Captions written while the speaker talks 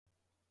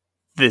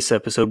This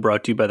episode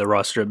brought to you by the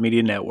Roster Up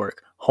Media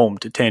Network, home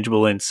to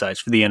tangible insights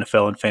for the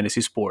NFL and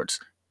fantasy sports.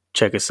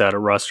 Check us out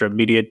at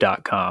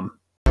rosterupmedia.com.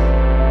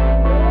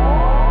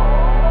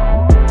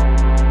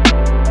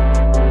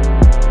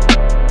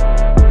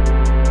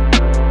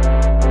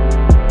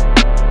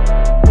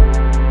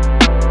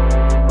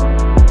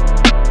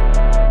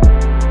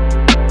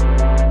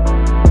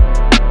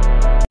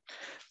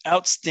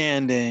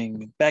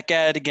 Outstanding. Back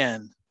at it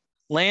again.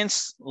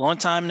 Lance, long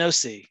time no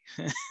see.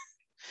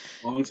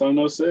 Long time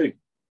no see.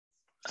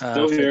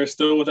 Still here,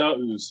 still without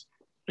ooze.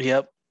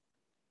 Yep.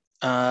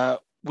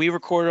 We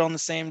recorded on the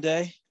same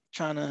day,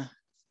 trying to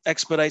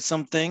expedite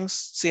some things,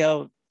 see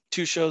how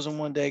 2 shows in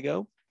one day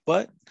go.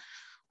 But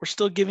we're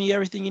still giving you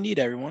everything you need,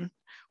 everyone.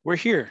 We're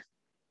here.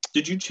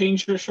 Did you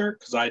change your shirt?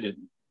 Because I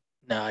didn't.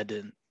 No, I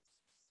didn't.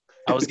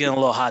 I was getting a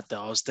little hot,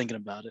 though. I was thinking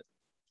about it.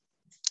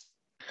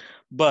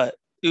 But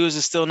Ooze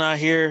is still not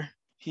here.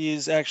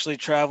 He's actually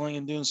traveling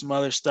and doing some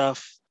other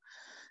stuff.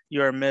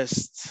 You are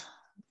missed.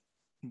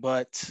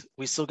 But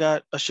we still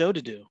got a show to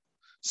do.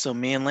 So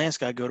me and Lance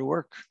got to go to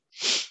work.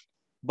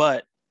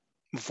 But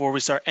before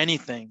we start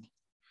anything,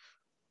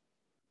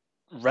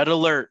 Red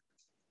Alert,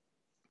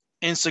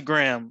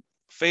 Instagram,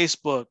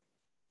 Facebook,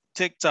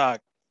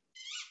 TikTok.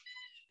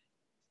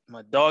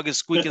 My dog is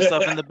squeaking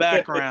stuff in the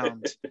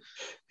background.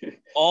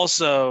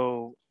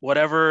 Also,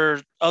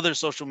 whatever other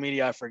social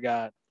media I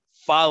forgot.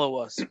 Follow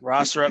us,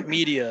 Roster Up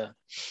Media.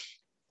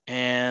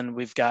 And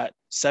we've got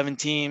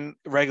 17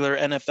 regular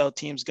NFL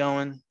teams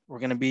going. We're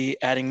going to be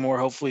adding more,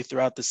 hopefully,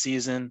 throughout the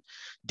season.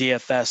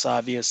 DFS,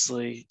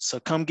 obviously. So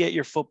come get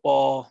your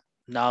football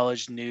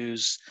knowledge,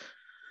 news,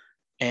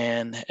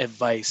 and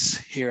advice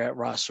here at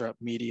Roster Up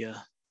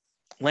Media.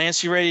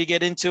 Lance, you ready to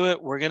get into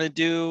it? We're going to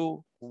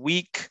do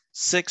Week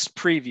 6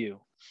 preview.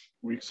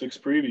 Week 6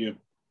 preview.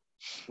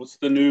 What's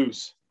the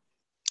news?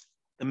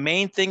 The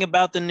main thing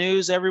about the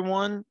news,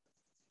 everyone,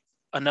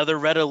 another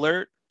Red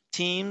Alert,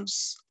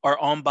 teams are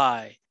on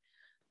bye.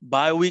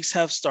 Bye weeks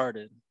have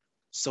started.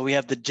 So we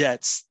have the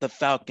Jets, the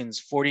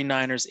Falcons,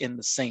 49ers, and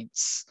the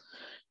Saints.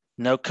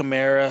 No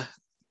Kamara,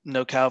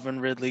 no Calvin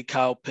Ridley,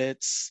 Kyle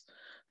Pitts,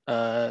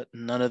 none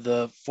of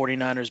the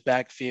 49ers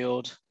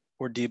backfield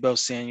or Deebo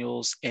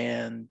Samuels,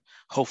 and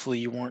hopefully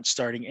you weren't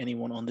starting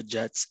anyone on the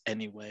Jets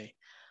anyway.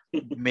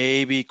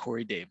 Maybe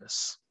Corey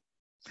Davis.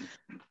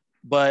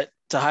 But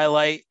to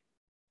highlight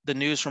the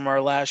news from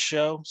our last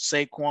show,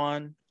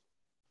 Saquon,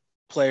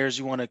 players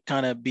you want to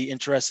kind of be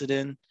interested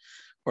in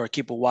or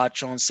keep a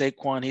watch on.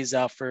 Saquon, he's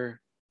out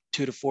for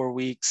 2 to 4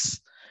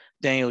 weeks.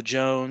 Daniel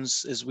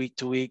Jones is week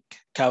to week.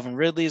 Calvin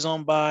Ridley is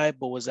on bye,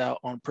 but was out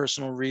on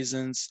personal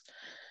reasons.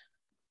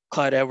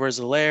 Clyde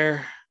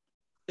Edwards-Helaire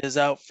is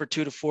out for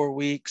 2 to 4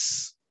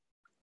 weeks.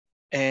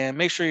 And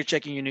make sure you're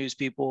checking your news,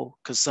 people,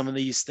 because some of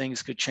these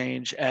things could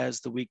change as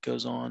the week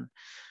goes on.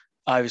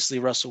 Obviously,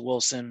 Russell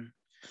Wilson,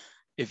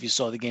 if you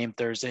saw the game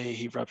Thursday,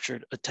 he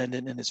ruptured a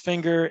tendon in his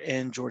finger,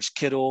 and George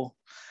Kittle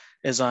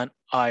is on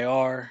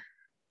IR,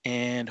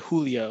 and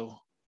Julio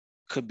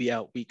could be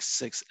out week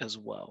 6 as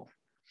well.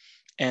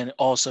 And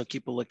also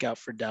keep a lookout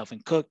for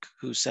Dalvin Cook,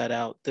 who sat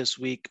out this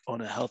week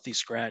on a healthy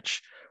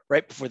scratch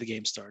right before the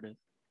game started.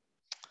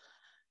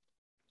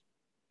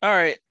 All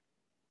right,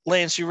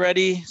 Lance, you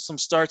ready? Some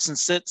starts and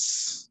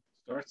sits?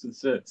 Starts and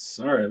sits.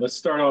 All right, let's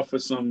start off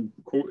with some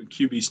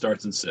QB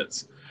starts and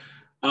sits.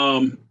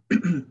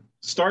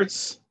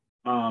 Starts,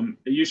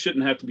 you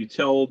shouldn't have to be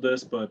told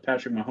this, but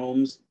Patrick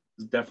Mahomes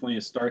is definitely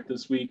a start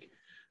this week.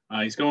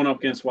 He's going up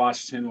against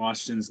Washington.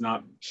 Washington's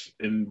not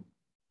been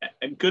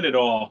good at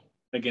all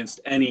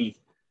against any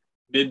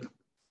mid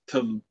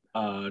to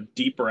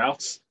deep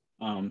routes.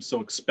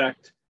 So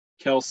expect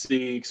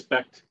Kelsey,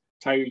 expect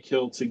Tyreek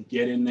Hill to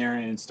get in there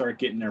and start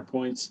getting their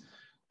points.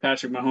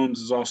 Patrick Mahomes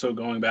is also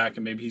going back,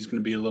 and maybe he's going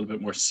to be a little bit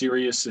more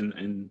serious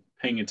and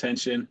paying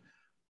attention.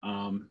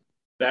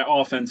 That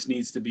offense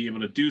needs to be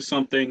able to do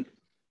something.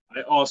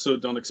 I also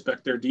don't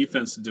expect their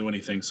defense to do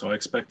anything, so I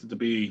expect it to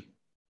be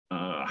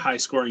a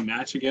high-scoring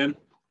match again.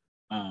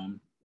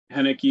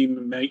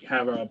 Heineke might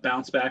have a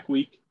bounce-back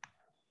week,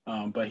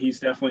 but he's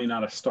definitely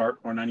not a start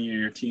on any of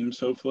your teams,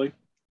 hopefully.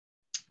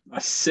 A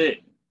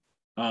sit.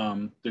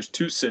 There's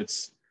 2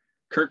 sits.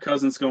 Kirk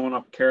Cousins going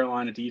up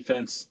Carolina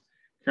defense.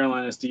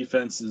 Carolina's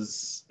defense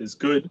is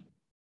good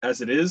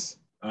as it is,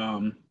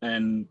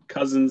 and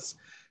Cousins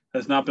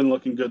has not been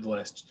looking good the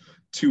last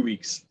 2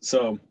 weeks.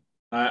 So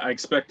I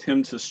expect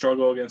him to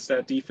struggle against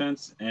that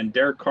defense. And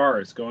Derek Carr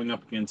is going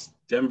up against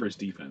Denver's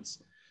defense.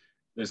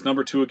 There's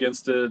number 2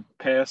 against the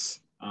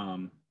pass.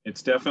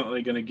 It's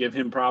definitely going to give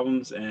him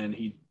problems, and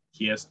he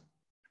has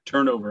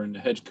turnover in the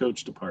head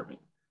coach department.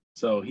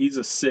 So he's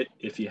a sit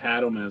if you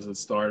had him as a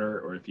starter,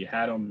 or if you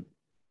had him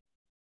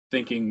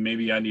thinking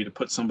maybe I need to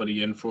put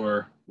somebody in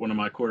for one of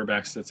my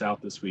quarterbacks that's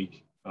out this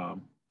week.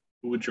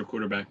 Who would your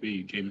quarterback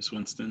be? Jameis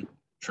Winston?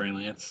 Trey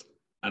Lance?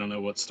 I don't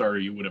know what starter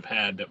you would have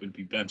had that would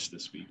be benched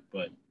this week,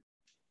 but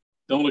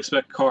don't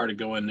expect Carr to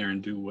go in there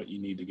and do what you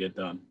need to get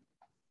done.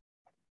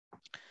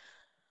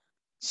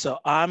 So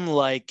I'm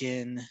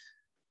liking,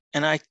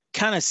 and I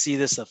kind of see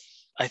this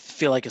I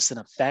feel like it's an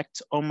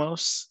effect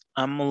almost.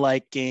 I'm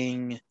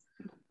liking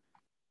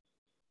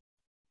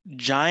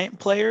Giant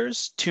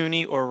players,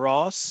 Tooney or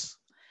Ross,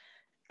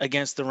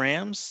 against the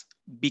Rams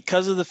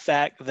because of the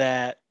fact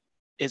that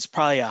it's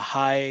probably a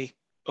high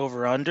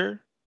over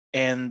under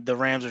and the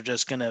Rams are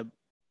just going to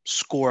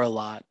score a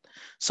lot.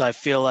 So I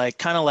feel like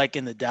kind of like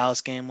in the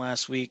Dallas game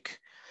last week,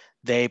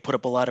 they put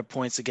up a lot of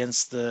points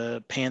against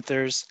the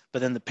Panthers,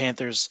 but then the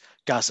Panthers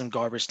got some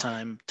garbage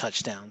time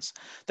touchdowns.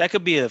 That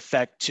could be an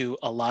effect to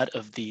a lot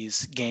of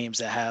these games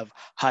that have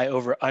high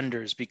over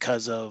unders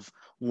because of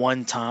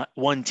one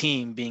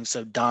team being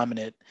so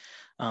dominant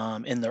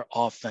in their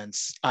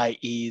offense,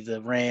 i.e.,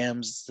 the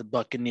Rams, the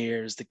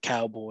Buccaneers, the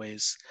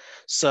Cowboys.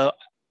 So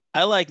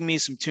I like me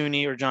some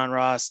Tooney or John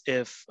Ross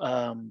if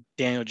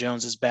Daniel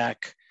Jones is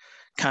back,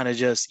 kind of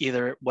just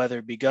either whether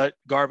it be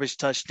garbage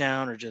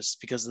touchdown or just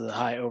because of the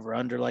high over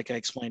under, like I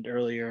explained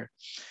earlier.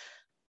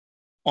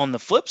 On the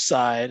flip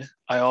side,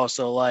 I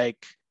also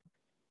like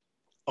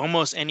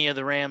almost any of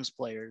the Rams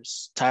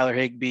players, Tyler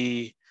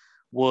Higbee,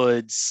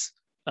 Woods,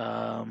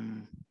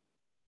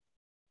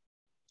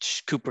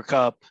 Cooper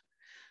Kupp.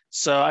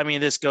 So, I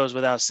mean, this goes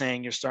without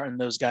saying you're starting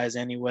those guys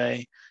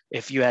anyway.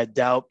 If you had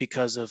doubt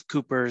because of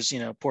Cooper's,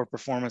 poor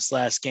performance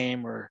last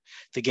game or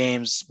the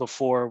games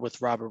before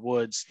with Robert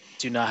Woods,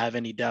 do not have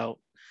any doubt.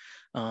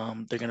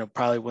 They're going to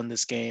probably win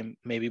this game,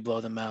 maybe blow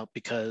them out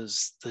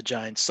because the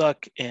Giants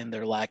suck and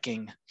they're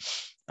lacking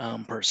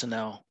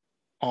personnel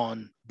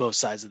on both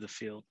sides of the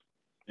field.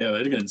 Yeah,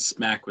 they're getting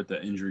smacked with the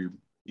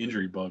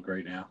injury bug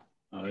right now.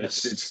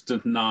 Yes. It's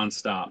just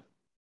nonstop.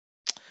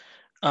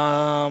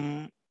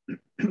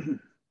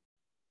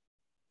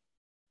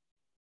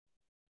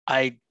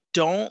 I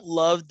don't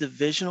love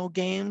divisional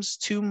games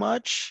too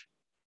much,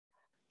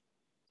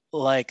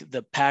 like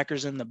the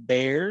Packers and the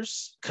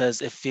Bears,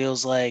 because it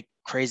feels like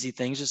crazy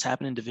things just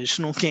happen in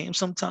divisional games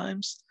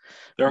sometimes.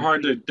 They're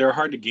hard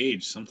to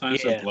gauge.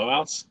 Sometimes they're Yeah.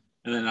 blowouts,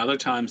 and then other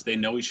times they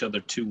know each other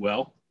too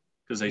well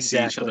because they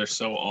see each other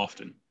so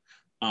often.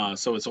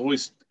 So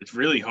it's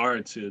really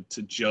hard to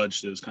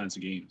judge those kinds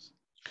of games.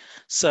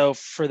 So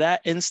for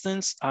that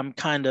instance, I'm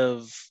kind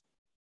of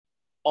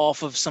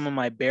off of some of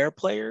my Bear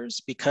players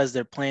because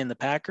they're playing the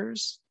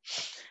Packers.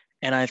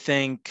 And I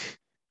think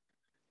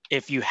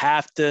if you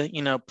have to,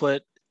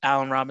 put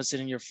Allen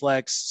Robinson in your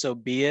flex, so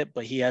be it,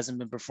 but he hasn't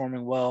been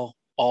performing well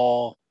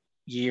all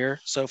year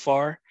so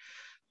far.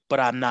 But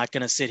I'm not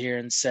going to sit here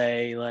and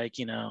say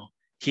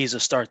he's a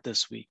start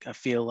this week. I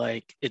feel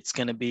like it's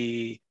going to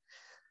be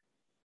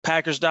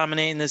Packers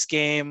dominating this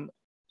game.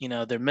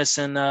 They're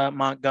missing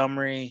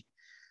Montgomery.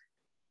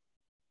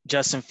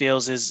 Justin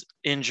Fields is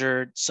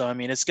injured. So, I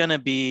mean, it's going to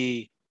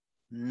be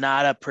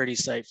not a pretty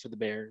sight for the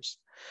Bears.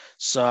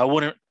 So I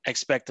wouldn't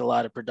expect a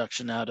lot of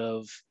production out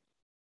of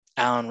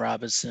Allen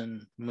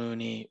Robinson,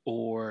 Mooney,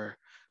 or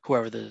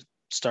whoever the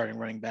starting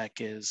running back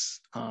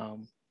is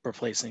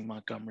replacing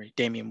Montgomery,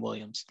 Damian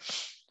Williams.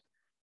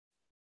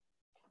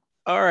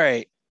 All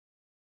right.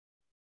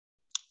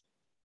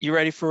 You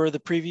ready for the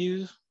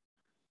preview?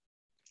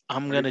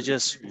 I'm going to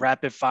just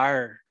rapid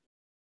fire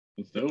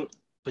Let's do it.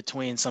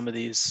 between some of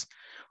these.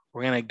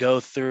 We're going to go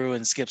through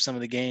and skip some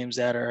of the games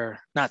that are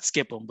not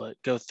skip them, but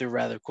go through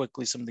rather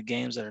quickly some of the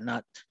games that are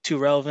not too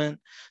relevant,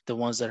 the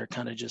ones that are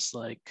kind of just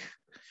like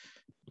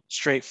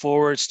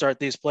straightforward, start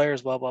these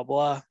players, blah, blah,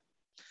 blah.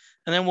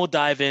 And then we'll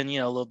dive in,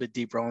 a little bit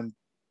deeper on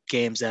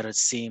games that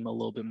seem a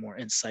little bit more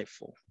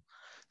insightful.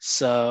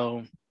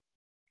 So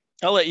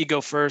I'll let you go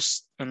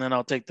first, and then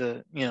I'll take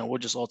we'll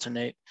just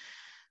alternate.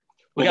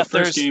 The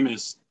first game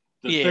is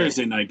the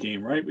Thursday night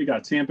game, right? We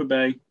got Tampa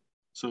Bay.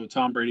 So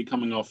Tom Brady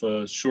coming off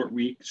a short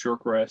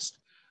rest,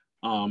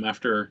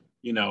 after,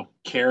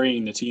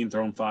 carrying the team,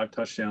 throwing 5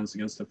 touchdowns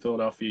against the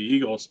Philadelphia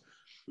Eagles,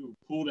 who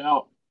pulled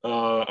out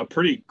a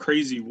pretty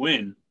crazy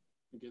win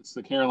against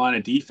the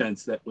Carolina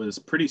defense that was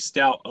pretty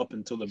stout up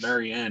until the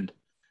very end.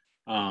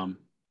 I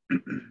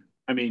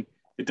mean,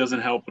 it doesn't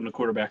help when the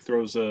quarterback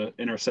throws an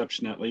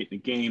interception that late in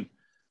the game.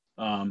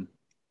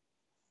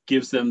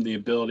 Gives them the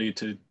ability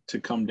to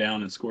come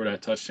down and score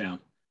that touchdown.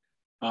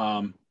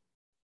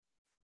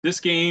 This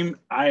game,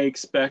 I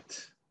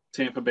expect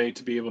Tampa Bay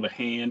to be able to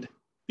hand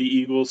the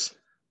Eagles.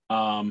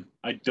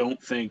 I don't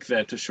think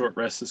that the short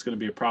rest is going to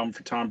be a problem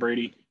for Tom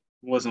Brady.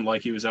 It wasn't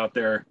like he was out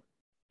there.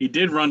 He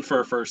did run for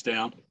a first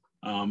down,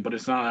 but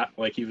it's not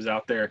like he was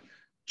out there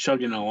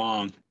chugging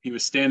along. He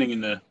was standing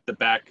in the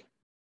back,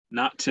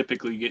 not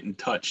typically getting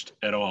touched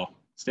at all.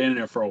 Standing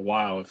there for a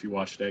while if you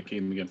watch that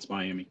game against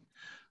Miami.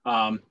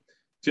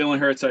 Jalen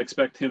Hurts, I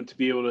expect him to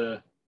be able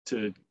to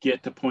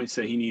get the points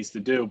that he needs to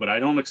do, but I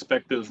don't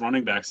expect those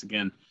running backs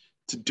again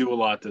to do a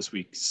lot this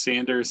week.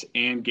 Sanders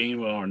and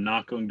Gainwell are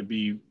not going to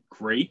be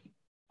great.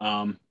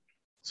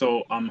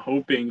 So I'm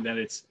hoping that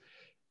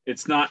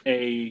it's not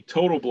a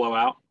total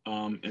blowout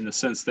in the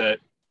sense that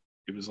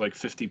it was like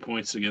 50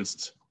 points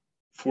against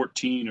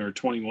 14 or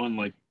 21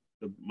 like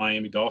the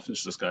Miami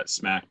Dolphins just got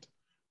smacked.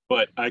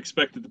 But I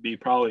expect it to be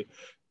probably,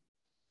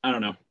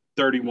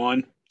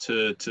 31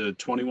 to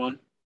 21,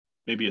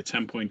 maybe a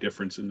 10-point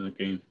difference in the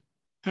game.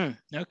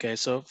 Okay,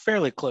 so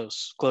fairly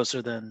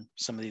closer than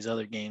some of these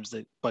other games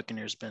that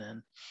Buccaneers been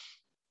in.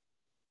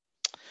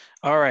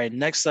 All right,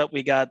 next up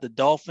we got the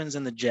Dolphins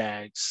and the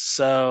Jags.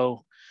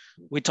 So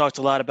we talked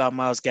a lot about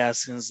Myles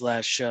Gaskins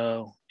last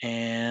show,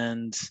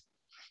 and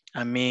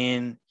I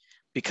mean,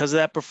 because of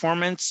that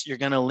performance, you're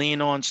going to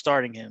lean on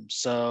starting him.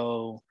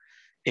 So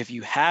if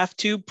you have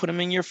to, put him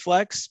in your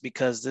flex,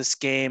 because this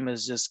game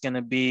is just going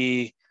to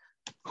be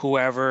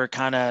whoever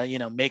kind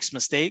of, makes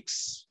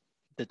mistakes.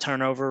 The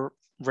turnover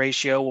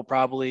ratio will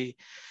probably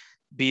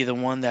be the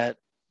one that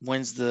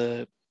wins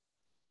the,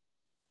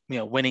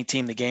 winning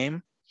team the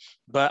game.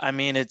 But I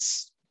mean,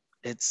 it's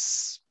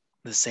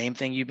the same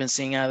thing you've been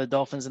seeing out of the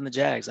Dolphins and the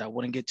Jags. I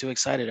wouldn't get too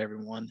excited,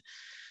 everyone.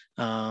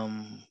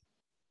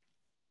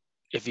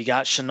 If you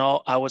got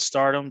Shenault, I would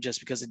start him just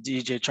because the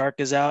DJ Chark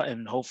is out,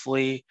 and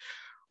hopefully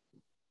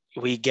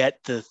we get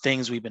the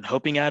things we've been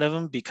hoping out of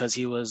him, because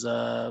he was,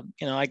 I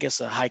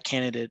guess a high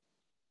candidate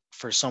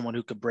for someone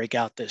who could break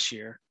out this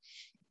year.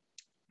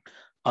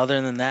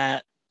 Other than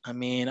that, I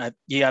mean,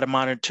 you got to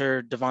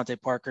monitor Devontae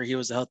Parker. He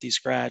was a healthy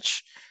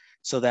scratch.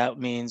 So that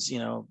means,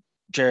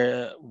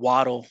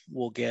 Waddle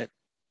will get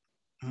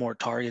more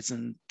targets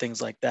and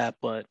things like that.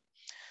 But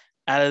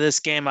out of this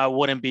game, I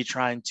wouldn't be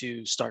trying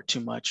to start too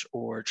much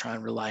or try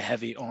and rely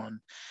heavy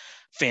on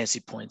fantasy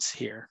points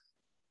here.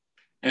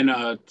 And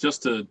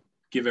just to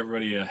give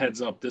everybody a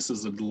heads up, this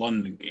is a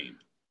London game.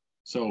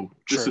 So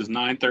this is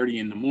 9:30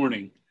 in the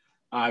morning.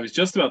 I was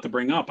just about to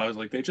bring up, I was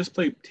like, they just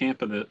played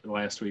Tampa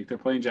last week. They're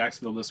playing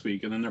Jacksonville this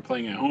week, and then they're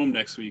playing at home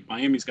next week.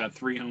 Miami's got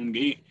three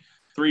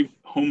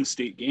home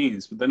state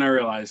games. But then I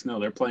realized,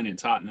 no, they're playing in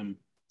Tottenham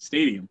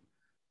Stadium.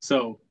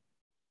 So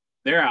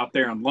they're out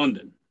there in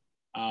London.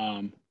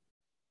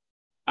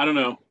 I don't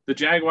know. The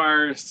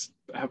Jaguars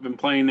have been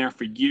playing there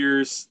for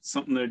years,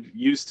 something they're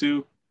used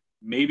to.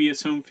 Maybe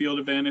it's home field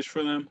advantage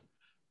for them.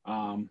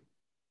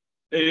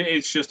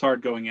 It's just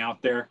hard going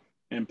out there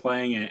and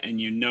playing it, and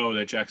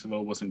that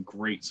Jacksonville wasn't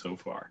great so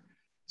far.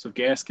 So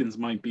Gaskins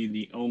might be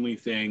the only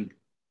thing.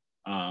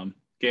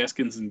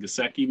 Gaskins and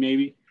Gesicki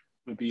maybe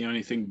would be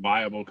anything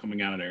viable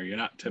coming out of there. You're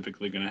not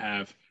typically going to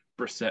have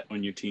Brissett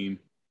on your team.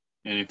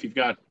 And if you've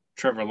got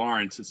Trevor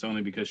Lawrence, it's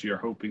only because you're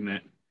hoping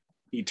that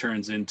he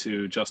turns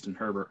into Justin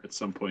Herbert at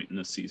some point in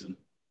this season.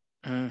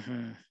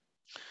 Mm-hmm.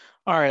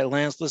 All right,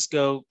 Lance, let's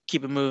go.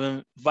 Keep it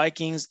moving.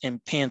 Vikings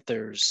and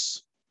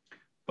Panthers.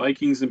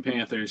 Vikings and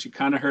Panthers. You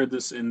kind of heard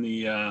this in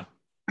the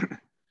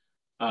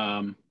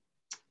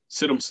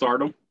sit-em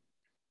stardom.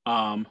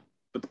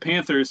 But the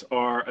Panthers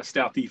are a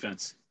stout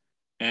defense.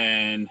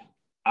 And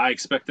I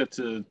expect that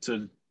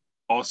to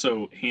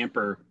also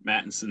hamper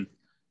Mattinson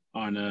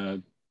on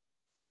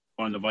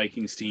the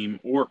Vikings team,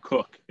 or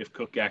Cook, if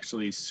Cook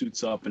actually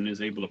suits up and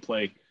is able to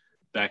play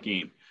that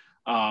game.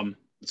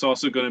 It's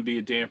also going to be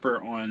a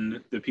damper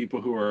on the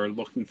people who are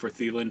looking for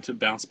Thielen to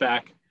bounce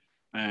back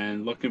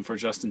and looking for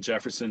Justin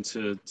Jefferson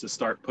to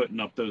start putting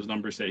up those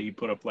numbers that he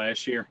put up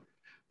last year.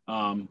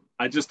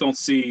 I just don't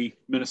see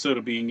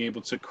Minnesota being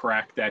able to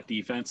crack that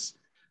defense.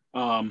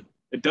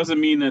 It doesn't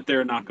mean that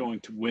they're not going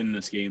to win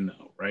this game,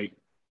 though, right?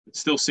 It's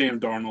still Sam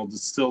Darnold.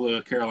 It's still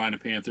the Carolina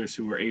Panthers,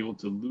 who were able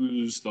to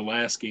lose the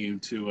last game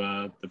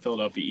to the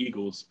Philadelphia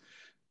Eagles.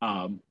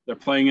 They're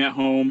playing at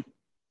home.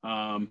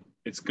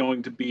 It's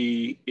going to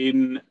be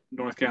in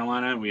North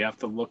Carolina. We have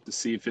to look to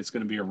see if it's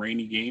going to be a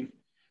rainy game.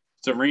 If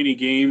it's a rainy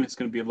game, it's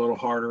going to be a little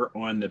harder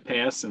on the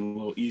pass and a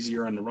little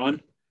easier on the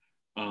run.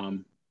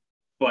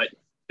 But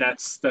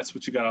that's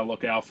what you got to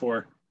look out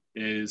for,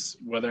 is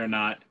whether or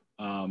not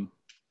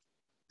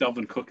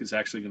Dalvin Cook is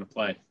actually going to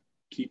play.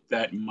 Keep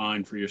that in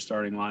mind for your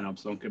starting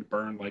lineups. Don't get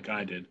burned like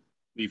I did.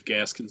 Leave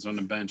Gaskins on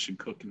the bench and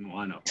Cook in the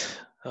lineup.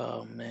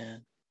 Oh,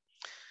 man.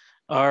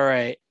 All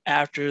right.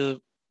 After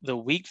the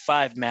week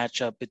 5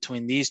 matchup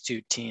between these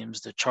two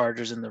teams, the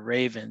Chargers and the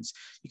Ravens,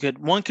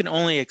 one can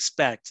only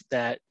expect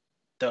that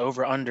the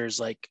over-under is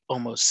like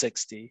almost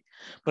 60.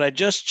 But I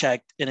just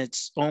checked, and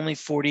it's only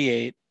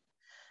 48.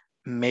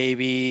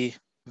 Maybe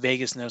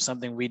Vegas knows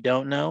something we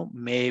don't know.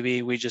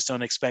 Maybe we just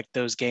don't expect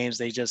those games.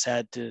 They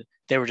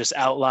were just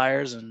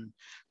outliers and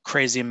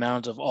crazy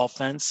amounts of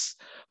offense.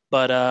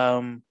 But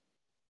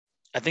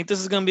I think this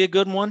is going to be a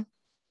good one.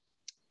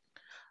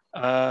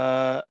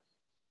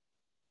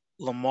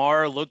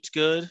 Lamar looked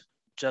good.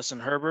 Justin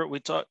Herbert, we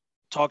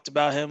talked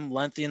about him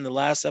lengthy in the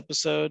last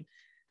episode.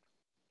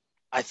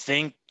 I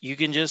think you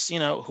can just,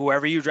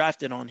 whoever you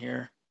drafted on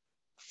here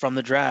from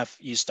the draft,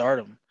 you start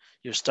them.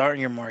 You're starting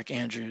your Mark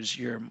Andrews,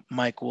 your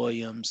Mike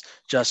Williams,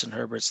 Justin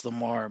Herbert's,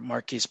 Lamar,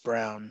 Marquise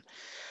Brown.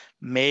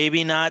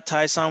 Maybe not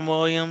Tyson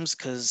Williams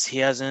because he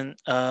hasn't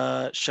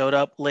showed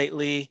up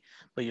lately,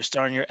 but you're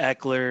starting your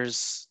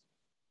Ecklers.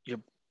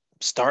 You're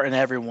starting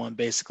everyone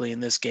basically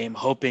in this game,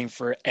 hoping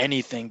for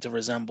anything to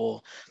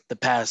resemble the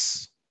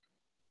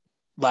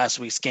last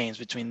week's games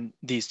between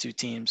these two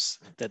teams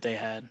that they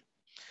had.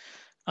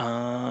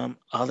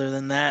 Other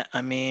than that,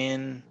 I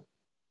mean,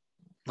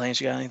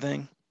 Lance, you got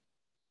anything?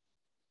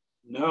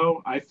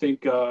 No, I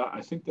think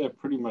that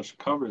pretty much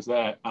covers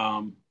that.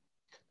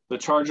 The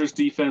Chargers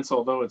defense,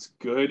 although it's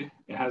good,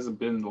 it hasn't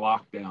been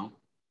locked down.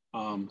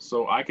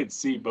 So I could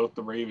see both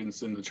the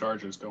Ravens and the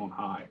Chargers going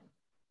high.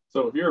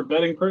 So if you're a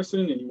betting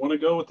person and you want to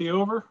go with the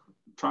over,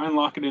 try and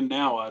lock it in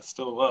now while it's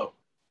still low.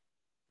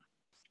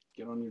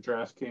 Get on your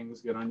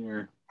DraftKings, get on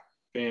your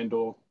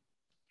FanDuel,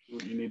 do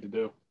what you need to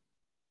do.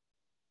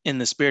 In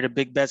the spirit of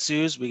big bets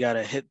news, we got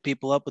to hit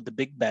people up with the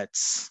big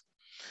bets.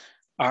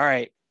 All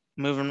right,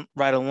 moving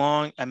right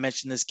along. I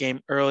mentioned this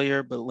game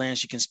earlier, but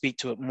Lance, you can speak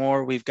to it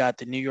more. We've got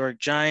the New York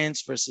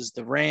Giants versus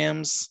the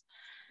Rams.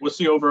 What's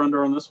the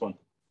over-under on this one?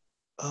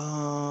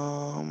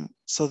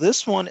 So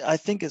this one I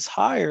think is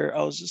higher.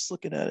 I was just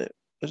looking at it.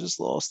 I just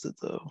lost it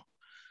though.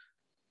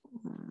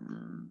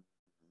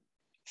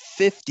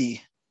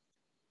 50.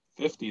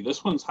 50.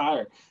 This one's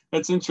higher.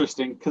 That's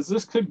interesting because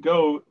this could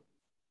go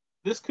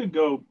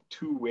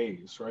two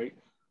ways, right?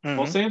 Mhm.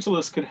 Los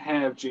Angeles could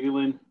have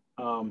Jalen.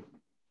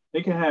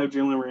 They could have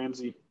Jalen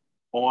Ramsey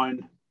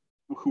on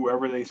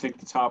whoever they think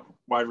the top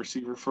wide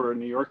receiver for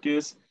New York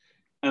is,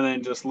 and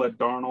then just let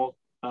Darnold,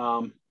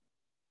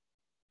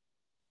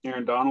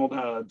 Aaron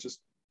Donald,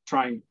 just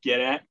try and get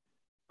at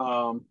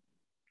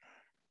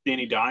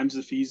Danny Dimes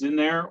if he's in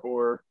there,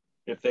 or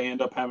if they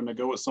end up having to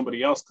go with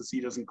somebody else because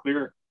he doesn't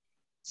clear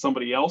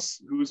somebody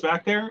else who's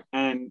back there,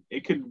 and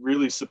it could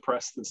really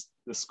suppress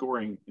the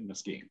scoring in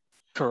this game.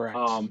 Correct.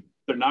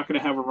 They're not going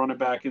to have a running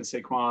back in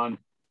Saquon.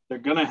 They're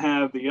going to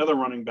have the other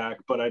running back,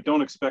 but I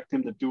don't expect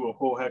him to do a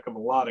whole heck of a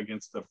lot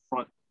against the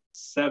front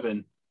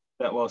seven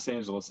that Los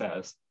Angeles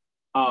has.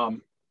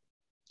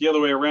 The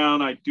other way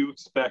around, I do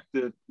expect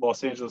that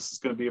Los Angeles is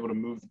going to be able to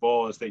move the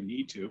ball as they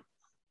need to,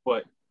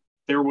 but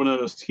they're one of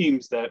those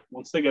teams that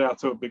once they get out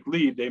to a big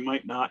lead, they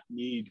might not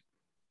need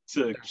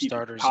to keep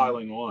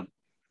piling on.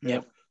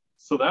 Yep.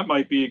 So that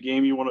might be a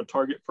game you want to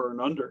target for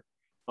an under,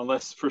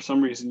 unless for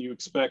some reason you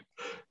expect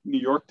New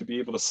York to be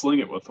able to sling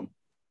it with them.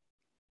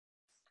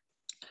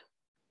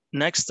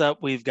 Next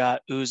up, we've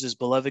got Ooz's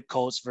beloved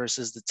Colts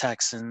versus the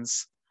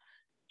Texans.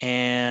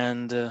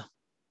 And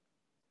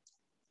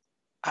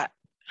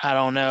I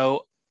don't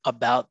know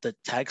about the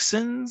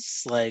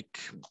Texans. Like,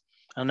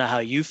 I don't know how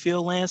you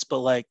feel, Lance, but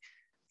like,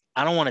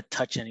 I don't want to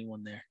touch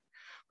anyone there.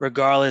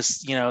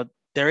 Regardless,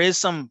 there is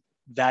some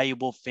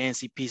valuable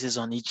fancy pieces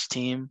on each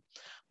team,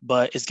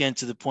 but it's getting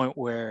to the point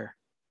where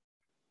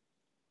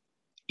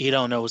you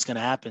don't know what's going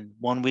to happen.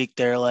 1 week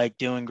they're like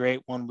doing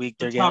great. 1 week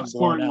they're getting blown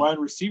top-scoring out. wide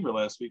receiver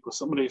last week was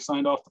somebody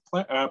signed off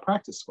the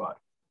practice squad.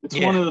 It's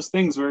one of those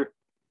things where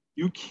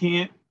you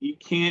can't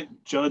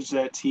judge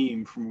that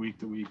team from week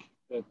to week.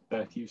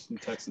 That Houston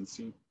Texans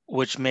team,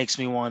 which makes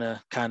me want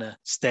to kind of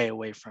stay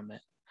away from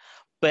it.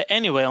 But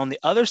anyway, on the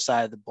other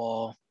side of the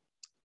ball,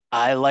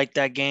 I liked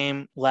that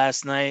game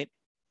last night.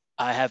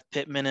 I have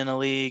Pittman in a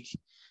league.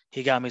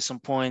 He got me some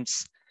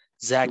points.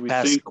 Do we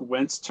think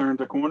Wentz turned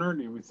a corner?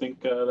 Do we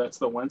think that's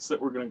the Wentz that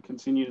we're going to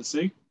continue to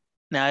see?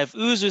 Now, if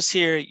Ooze was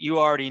here, you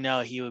already know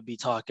he would be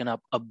talking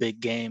up a big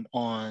game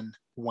on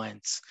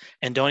Wentz.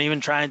 And don't even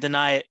try and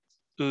deny it,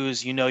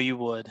 Ooze. You know you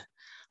would.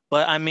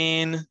 But, I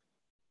mean,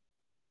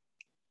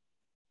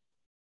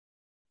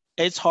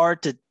 it's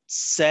hard to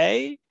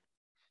say.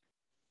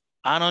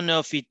 I don't know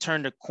if he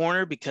turned a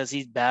corner because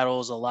he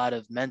battles a lot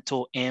of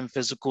mental and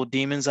physical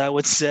demons, I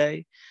would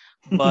say.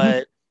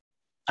 But,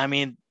 I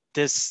mean,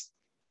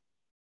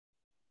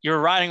 you're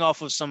riding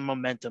off of some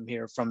momentum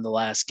here from the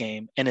last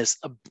game, and it's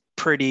a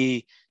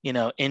pretty,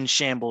 in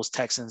shambles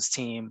Texans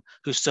team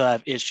who still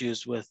have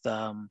issues with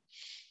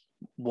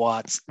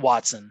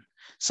Watson.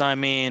 So, I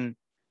mean,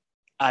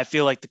 I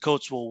feel like the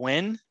Colts will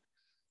win.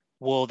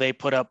 Will they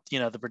put up,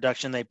 the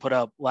production they put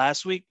up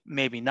last week?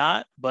 Maybe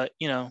not, but,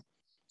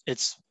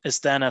 it's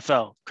the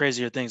NFL.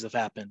 Crazier things have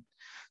happened.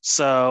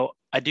 So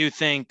I do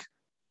think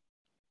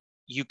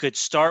you could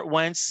start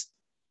Wentz,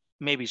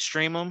 maybe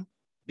stream him,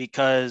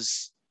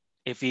 because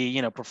if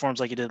he, performs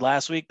like he did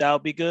last week, that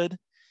would be good.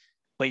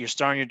 But you're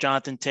starting your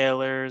Jonathan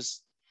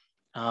Taylors,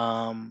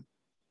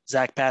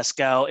 Zach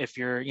Pascal, if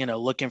you're,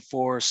 looking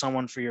for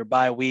someone for your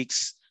bye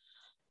weeks.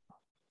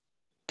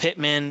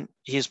 Pittman,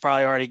 he's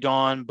probably already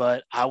gone,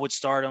 but I would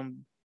start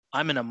him.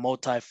 I'm in a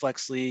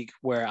multi-flex league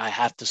where I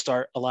have to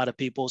start a lot of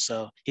people,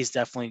 so he's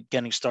definitely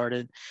getting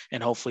started,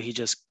 and hopefully he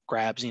just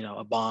grabs,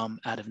 a bomb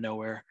out of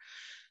nowhere.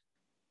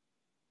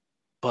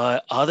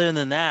 But other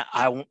than that,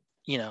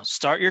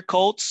 start your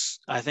Colts.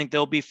 I think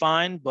they'll be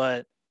fine,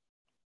 but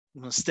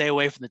I'm going to stay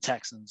away from the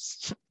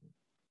Texans.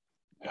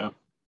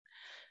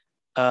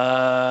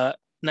 Yeah.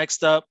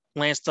 Next up,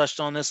 Lance touched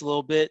on this a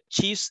little bit.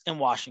 Chiefs and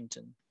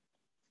Washington.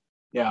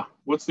 Yeah.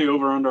 What's the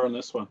over-under on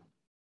this one?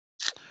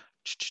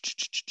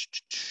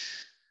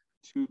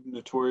 Two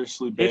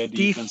notoriously bad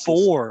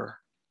 54.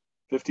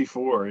 Defenses.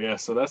 54, yeah.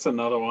 So that's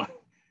another one.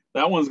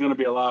 That one's going to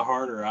be a lot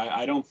harder.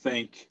 I don't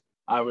think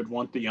I would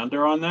want the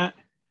under on that,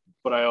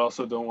 but I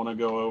also don't want to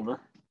go over.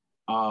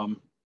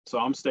 So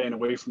I'm staying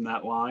away from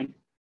that line.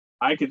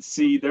 I could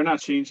see they're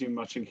not changing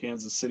much in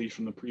Kansas City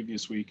from the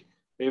previous week.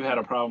 They've had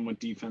a problem with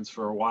defense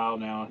for a while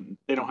now.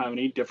 They don't have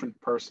any different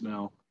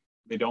personnel.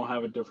 They don't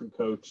have a different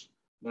coach.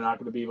 They're not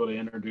going to be able to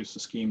introduce a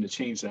scheme to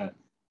change that.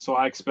 So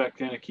I expect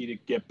Heineke to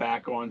get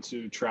back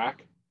onto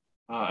track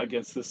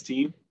against this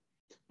team.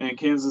 And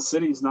Kansas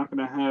City's not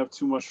going to have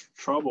too much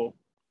trouble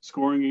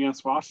scoring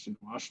against Washington.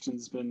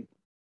 Washington's been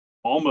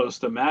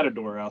almost a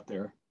matador out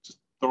there, just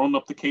throwing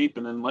up the cape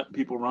and then letting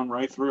people run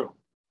right through.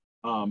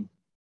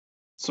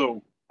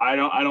 So I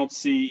don't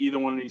see either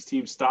one of these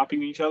teams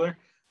stopping each other.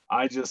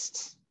 I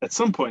just, at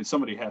some point,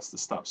 somebody has to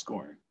stop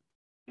scoring.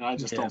 And I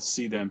just don't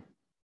see them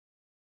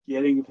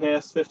getting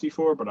past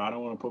 54, but I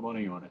don't want to put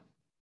money on it.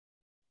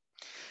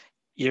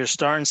 You're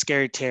starting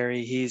Scary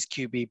Terry. He's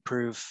QB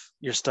proof.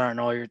 You're starting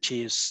all your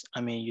Chiefs.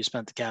 I mean, you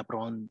spent the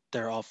capital and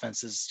their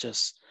offense is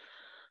just.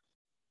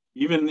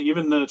 Even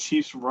the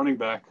Chiefs running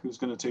back who's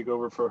going to take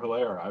over for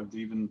Hilaire, I'd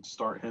even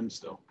start him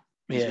still.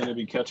 He's going to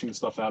be catching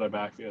stuff out of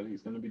backfield.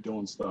 He's going to be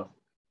doing stuff.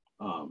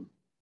 I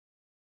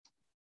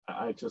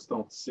just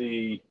don't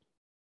see.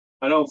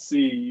 I don't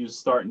see you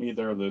starting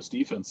either of those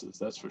defenses.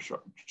 That's for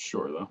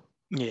sure, though.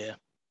 Yeah.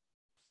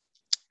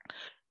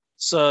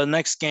 So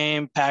next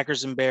game,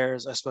 Packers and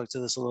Bears. I spoke to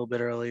this a little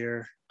bit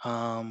earlier.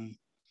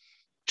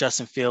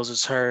 Justin Fields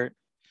is hurt.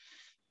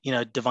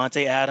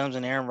 Devontae Adams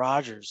and Aaron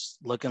Rodgers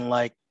looking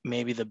like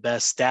maybe the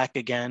best stack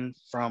again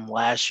from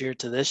last year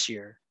to this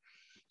year,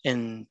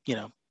 in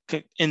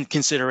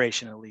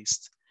consideration at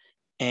least.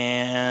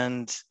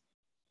 And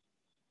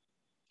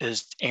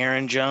is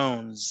Aaron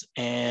Jones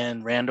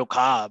and Randall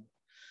Cobb.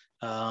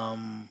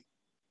 I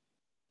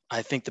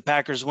think the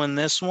Packers win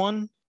this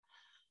one,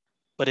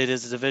 but it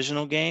is a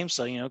divisional game,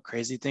 so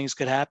crazy things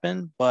could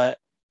happen. But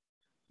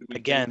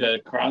again,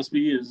 that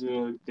Crosby is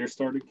their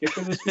starting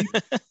kicker this week.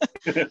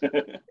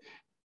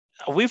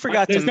 We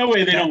forgot. There's no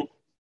way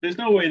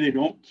they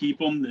don't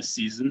keep him this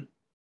season,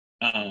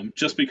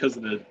 just because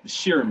of the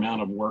sheer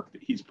amount of work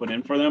that he's put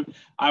in for them.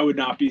 I would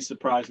not be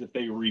surprised if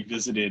they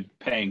revisited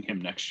paying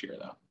him next year,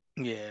 though.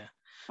 Yeah.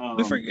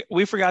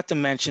 We forgot to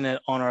mention it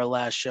on our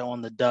last show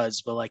on the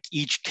duds, but like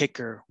each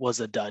kicker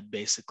was a dud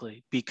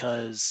basically,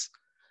 because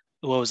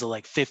what was it,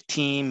 like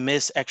 15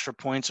 missed extra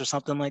points or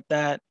something like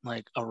that,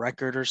 like a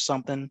record or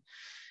something.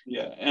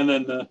 Yeah, and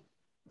then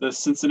the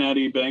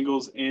Cincinnati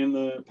Bengals and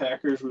the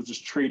Packers were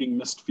just trading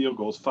missed field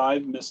goals.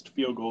 5 missed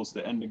field goals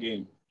to end the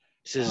game.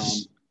 This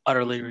is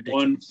utterly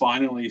ridiculous. One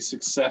finally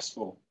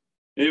successful.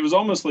 It was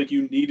almost like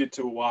you needed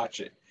to watch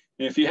it.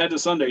 And if you had the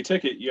Sunday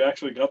ticket, you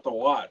actually got to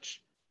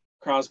watch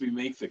Crosby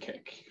make the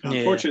kick. Yeah.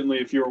 Unfortunately,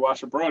 if you were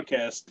watching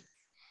broadcast,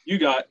 you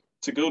got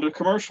to go to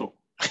commercial.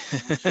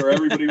 I'm sure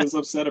everybody was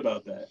upset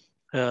about that.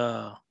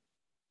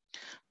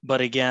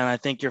 But again, I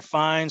think you're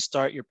fine.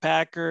 Start your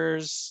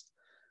Packers.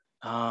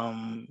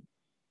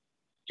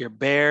 Your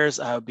Bears,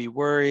 I would be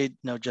worried.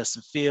 No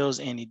Justin Fields,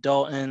 Andy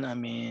Dalton. I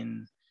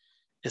mean,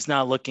 it's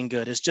not looking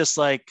good. It's just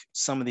like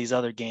some of these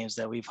other games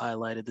that we've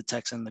highlighted, the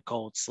Texans and the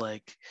Colts.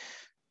 Like,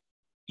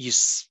 you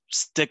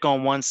stick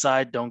on one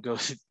side, don't go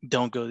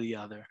the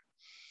other.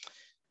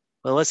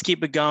 But let's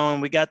keep it going.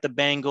 We got the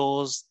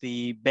Bengals.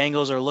 The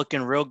Bengals are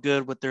looking real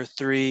good with their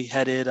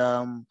 3-headed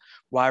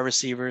wide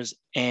receivers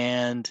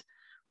and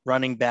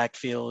running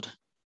backfield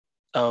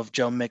of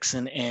Joe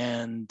Mixon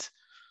and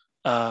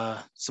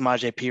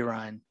Samaje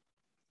Perine.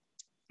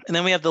 And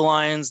then we have the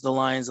Lions,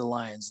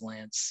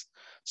 Lance.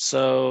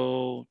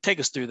 So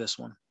take us through this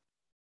one.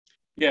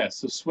 Yeah,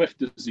 so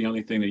Swift is the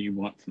only thing that you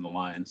want from the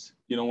Lions.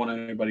 You don't want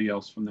anybody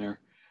else from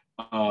there.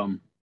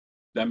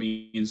 That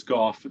means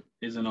Goff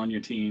isn't on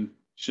your team.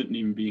 Shouldn't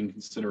even be in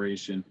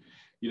consideration.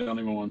 You don't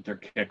even want their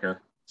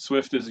kicker.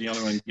 Swift is the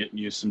only one getting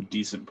you some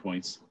decent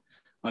points.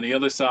 On the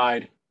other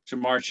side,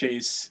 Jamar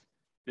Chase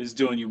is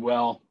doing you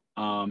well.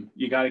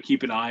 You got to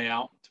keep an eye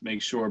out to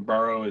make sure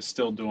Burrow is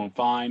still doing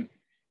fine.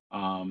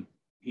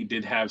 He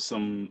did have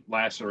some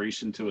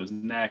laceration to his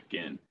neck,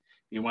 and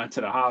he went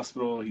to the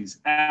hospital. He's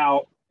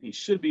out. He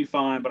should be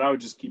fine, but I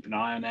would just keep an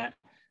eye on that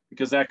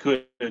because that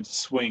could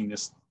swing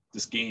this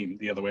game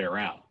the other way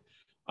around.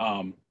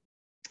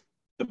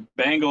 The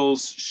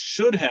Bengals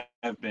should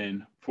have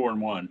been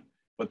 4-1,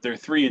 but they're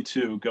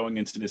 3-2 going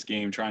into this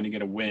game, trying to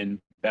get a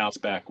win, bounce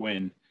back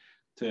win,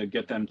 to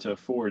get them to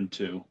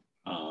 4-2,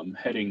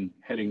 heading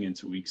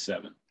into week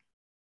 7.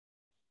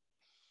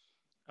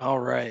 All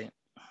right.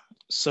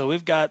 So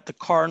we've got the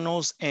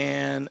Cardinals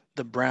and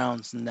the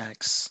Browns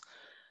next.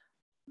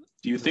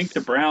 Do you think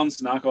the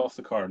Browns knock off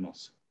the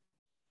Cardinals?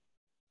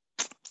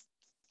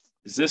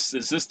 Is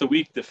this the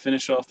week to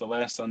finish off the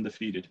last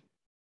undefeated?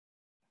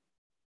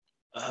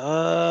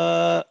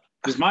 Because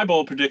my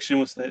bold prediction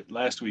was that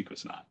last week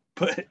was not.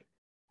 But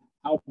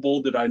how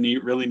bold did I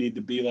really need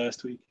to be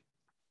last week?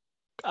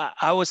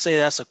 I would say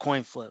that's a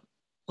coin flip.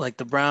 Like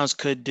the Browns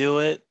could do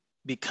it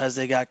because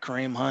they got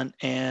Kareem Hunt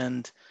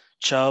and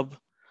Chubb.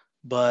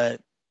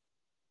 But,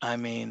 I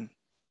mean,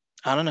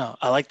 I don't know.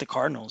 I like the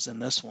Cardinals in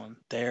this one.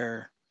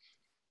 They're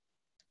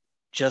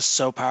just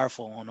so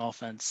powerful on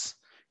offense.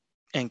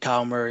 And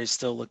Kyle Murray's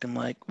still looking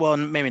like, well,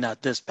 maybe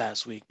not this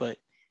past week, but,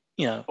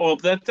 you know. Well,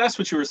 that's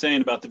what you were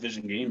saying about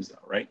division games,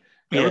 though, right?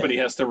 Yeah. Everybody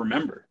has to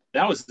remember.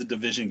 That was the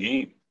division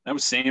game. That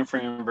was San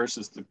Fran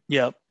versus the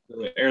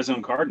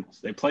Arizona Cardinals.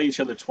 They play each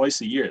other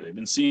twice a year. They've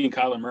been seeing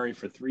Kyler Murray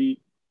for 4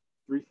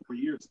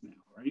 years now,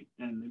 right?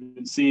 And they've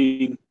been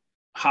seeing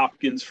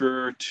Hopkins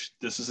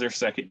this is their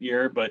second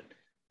year, but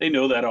they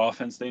know that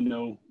offense. They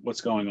know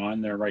what's going on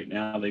there right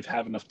now. They've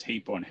have enough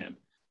tape on him.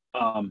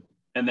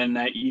 And then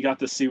that you got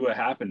to see what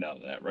happened out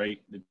of that,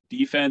 right? The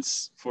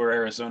defense for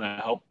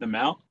Arizona helped them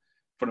out.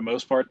 For the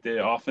most part,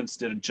 the offense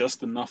did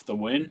just enough to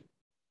win.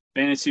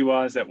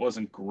 Fantasy-wise, that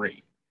wasn't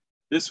great.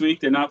 This week,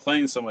 they're not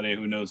playing somebody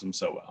who knows them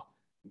so well.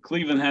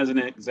 Cleveland hasn't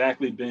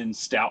exactly been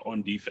stout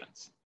on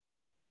defense.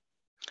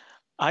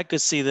 I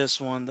could see this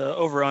one. The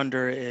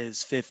over-under is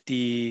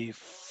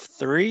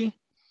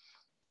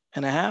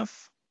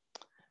 53.5.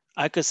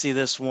 I could see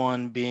this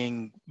one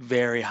being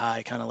very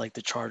high, kind of like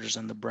the Chargers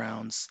and the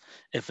Browns,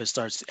 if it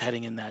starts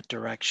heading in that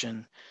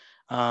direction.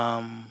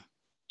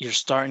 You're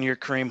starting your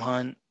Kareem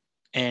Hunt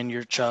and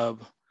your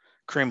Chubb.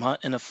 Kareem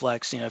Hunt in a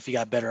flex, if you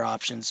got better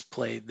options,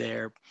 play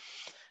there.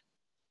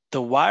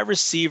 The wide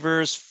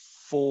receivers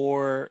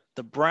for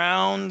the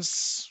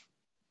Browns,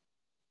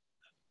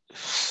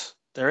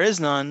 there is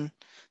none.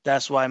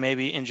 That's why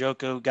maybe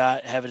Njoku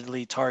got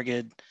heavily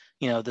targeted,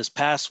 this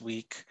past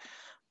week.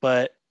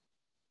 But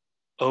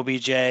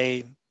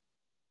OBJ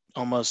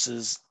almost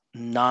is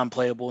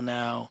non-playable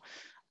now.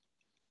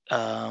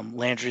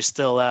 Landry's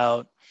still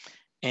out.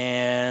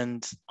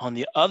 And on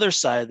the other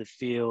side of the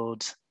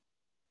field,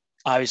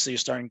 obviously you're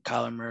starting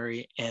Kyler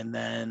Murray. And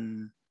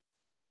then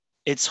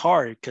it's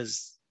hard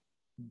because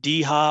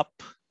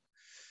D-Hop,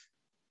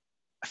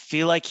 I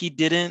feel like he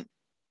didn't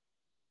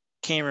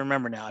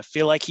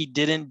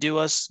do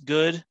us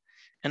good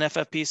in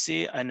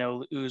FFPC. I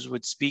know Ooze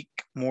would speak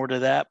more to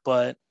that,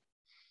 but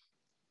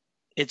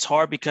it's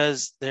hard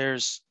because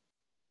there's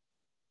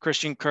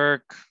Christian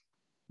Kirk,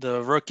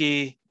 the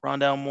rookie,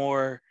 Rondale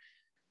Moore,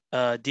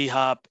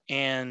 D-Hop,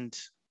 and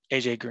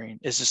AJ Green.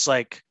 It's just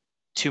like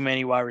too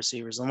many wide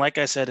receivers. And like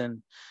I said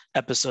in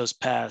episodes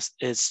past,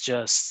 it's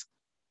just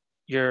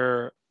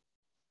you're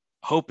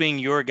hoping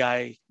your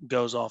guy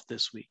goes off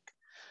this week.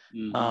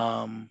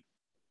 Mm-hmm.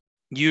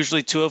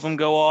 Usually two of them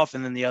go off,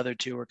 and then the other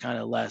two are kind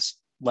of left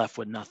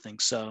with nothing.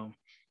 So,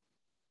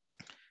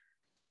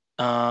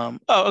 no,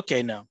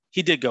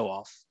 he did go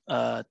off.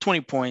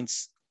 20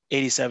 points,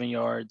 87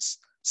 yards,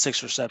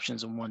 6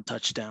 receptions, and 1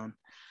 touchdown.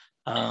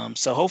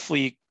 So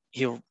hopefully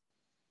he'll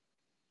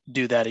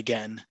do that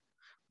again,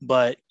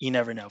 but you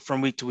never know.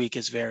 From week to week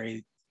is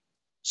very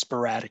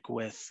sporadic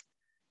with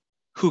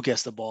who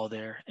gets the ball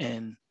there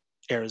in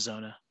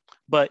Arizona.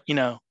 But,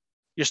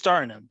 you're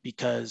starting them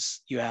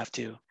because you have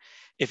to.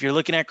 If you're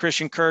looking at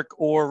Christian Kirk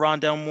or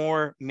Rondale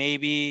Moore,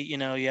 maybe, you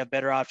have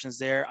better options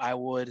there. I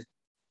would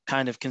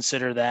kind of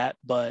consider that,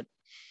 but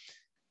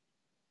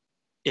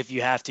if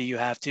you have to, you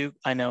have to.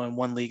 I know in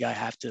one league I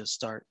have to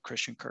start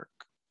Christian Kirk.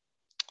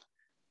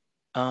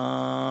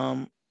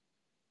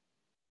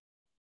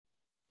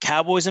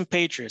 Cowboys and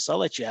Patriots. I'll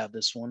let you have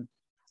this one.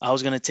 I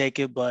was going to take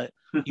it, but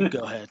you go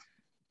ahead.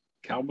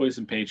 Cowboys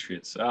and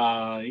Patriots.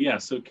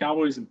 So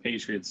Cowboys and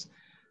Patriots.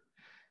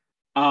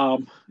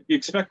 You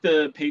expect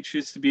the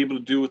Patriots to be able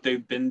to do what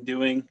they've been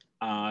doing.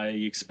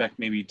 You expect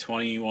maybe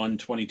 21,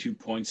 22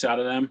 points out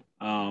of them.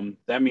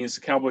 That means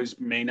the Cowboys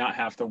may not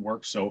have to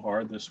work so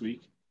hard this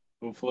week,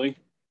 hopefully,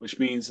 which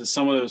means that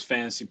some of those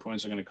fantasy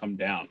points are going to come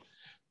down.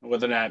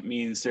 Whether that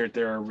means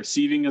their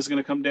receiving is going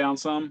to come down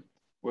some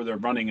or their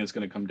running is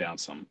going to come down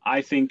some.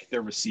 I think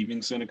their receiving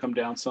is going to come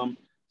down some,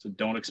 so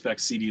don't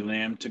expect CeeDee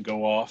Lamb to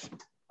go off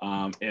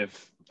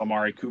if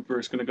Amari Cooper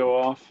is going to go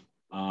off.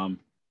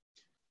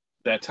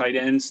 That tight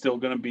end is still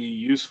going to be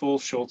useful.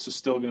 Schultz is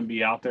still going to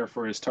be out there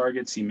for his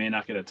targets. He may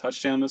not get a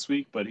touchdown this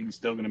week, but he's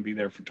still going to be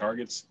there for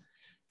targets.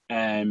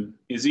 And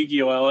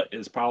Ezekiel Elliott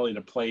is probably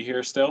the play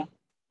here still.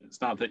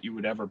 It's not that you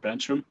would ever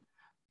bench him,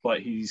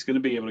 but he's going to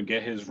be able to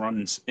get his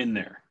runs in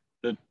there.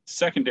 The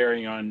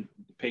secondary on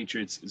the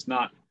Patriots is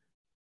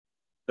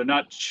they're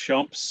not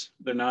chumps.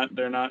 They're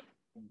not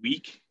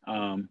weak,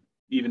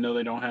 even though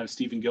they don't have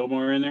Stephen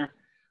Gilmore in there.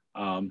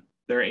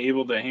 They're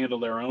able to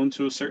handle their own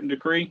to a certain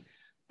degree,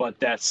 but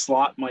that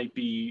slot might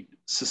be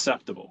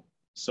susceptible.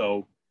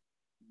 So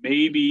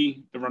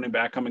maybe the running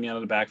back coming out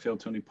of the backfield,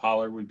 Tony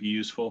Pollard, would be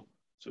useful.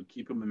 So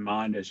keep him in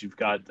mind as you've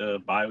got the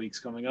bye weeks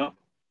coming up.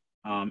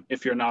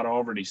 If you're not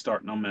already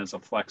starting them as a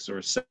flex or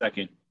a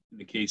second, in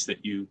the case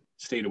that you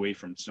stayed away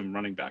from some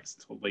running backs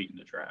until late in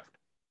the draft.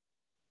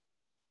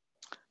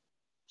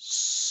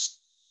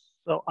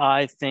 So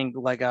I think,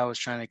 like I was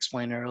trying to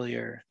explain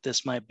earlier,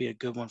 this might be a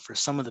good one for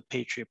some of the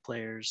Patriot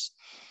players,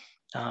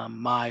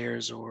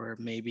 Myers, or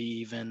maybe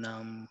even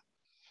I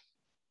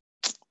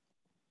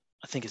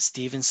think it's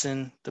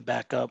Stevenson, the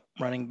backup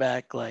running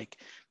back. Like,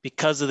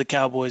 because of the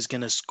Cowboys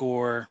going to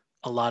score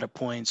a lot of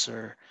points,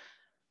 or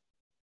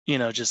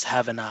just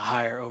having a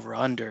higher over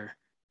under,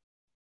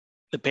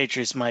 the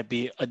Patriots might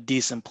be a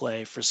decent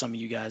play for some of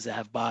you guys that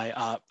have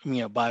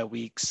bye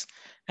weeks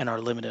and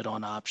are limited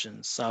on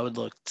options. So I would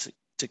look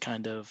to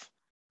kind of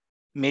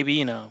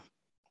maybe,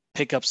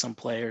 pick up some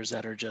players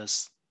that are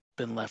just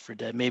been left for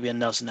dead. Maybe a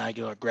Nelson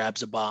Aguilar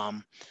grabs a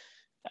bomb,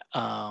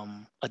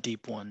 a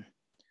deep one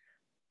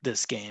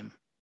this game.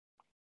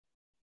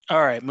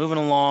 All right, moving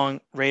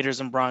along,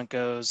 Raiders and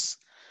Broncos.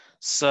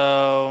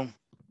 So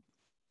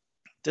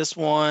this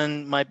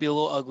one might be a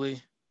little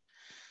ugly.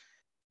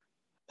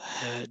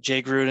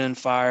 Jay Gruden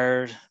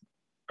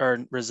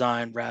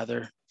resigned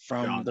rather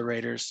from the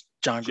Raiders.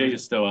 John Jay Gruden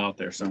is still out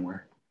there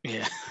somewhere.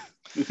 Yeah.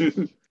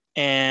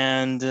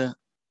 And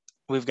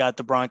we've got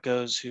the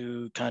Broncos,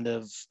 who kind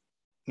of,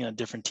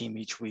 different team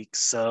each week.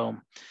 So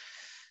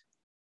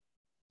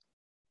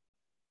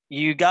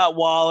you got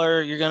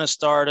Waller, you're going to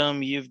start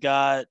him. You've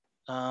got,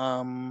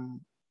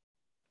 honestly,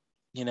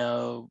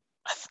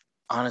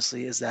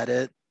 is that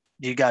it?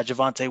 You got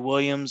Javonte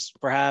Williams,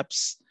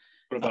 perhaps.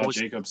 What about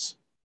Jacobs?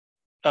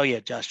 Oh yeah,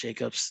 Josh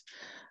Jacobs.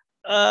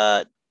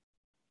 I've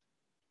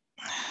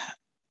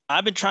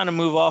been trying to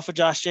move off of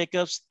Josh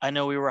Jacobs. I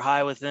know we were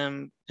high with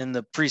him in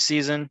the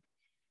preseason.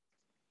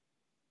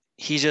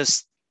 He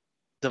just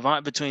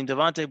between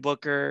Devontae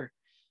Booker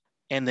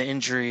and the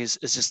injuries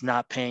is just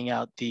not paying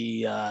out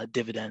the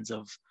dividends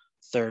of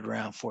third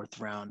round, fourth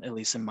round, at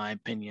least in my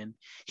opinion.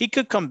 He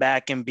could come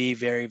back and be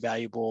very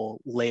valuable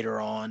later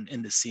on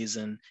in the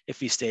season if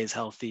he stays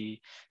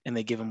healthy and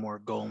they give him more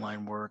goal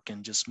line work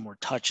and just more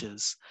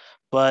touches.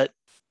 But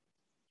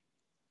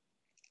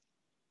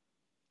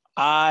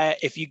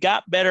if you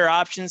got better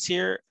options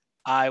here,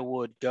 I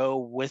would go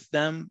with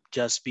them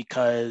just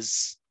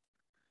because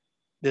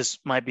this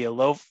might be a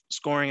low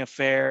scoring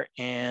affair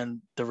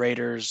and the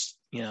Raiders,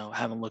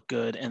 haven't looked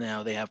good. And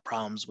now they have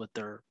problems with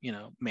their,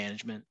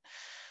 management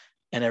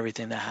and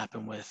everything that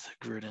happened with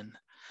Gruden.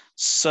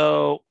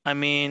 So, I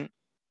mean,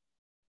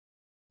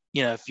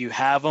 if you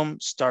have them,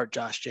 start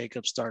Josh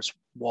Jacobs, starts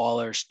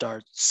Waller,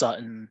 start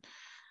Sutton.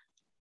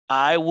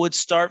 I would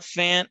start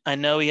Fant. I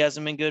know he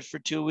hasn't been good for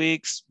 2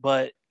 weeks,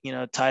 but,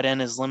 tight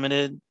end is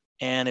limited.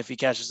 And if he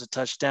catches a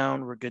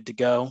touchdown, we're good to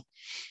go.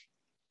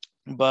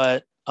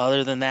 But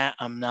other than that,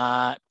 I'm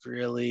not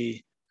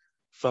really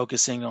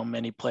focusing on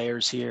many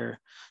players here.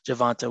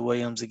 Javonte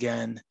Williams,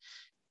 again,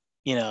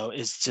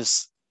 is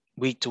just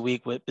week to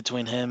week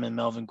between him and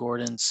Melvin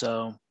Gordon.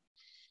 So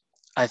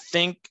I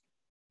think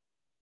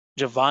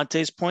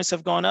Javonte's points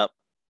have gone up.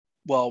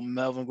 Well,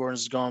 Melvin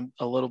Gordon's gone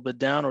a little bit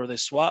down, or they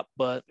swap,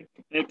 but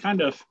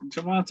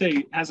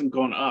Javonte hasn't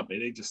gone up.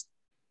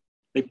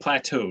 They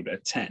plateaued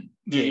at 10.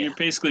 Yeah. You're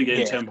basically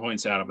getting 10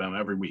 points out of them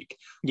every week.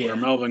 Yeah. Where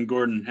Melvin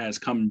Gordon has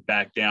come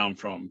back down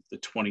from the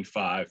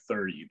 25,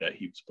 30 that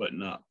he was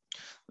putting up.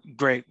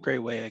 Great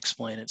way to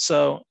explain it.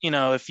 So,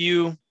 if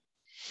you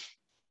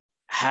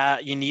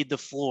need the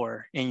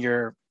floor in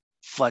your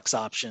flex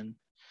option,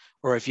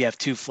 or if you have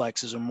 2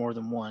 flexes or more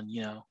than one,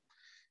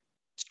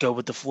 just go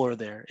with the floor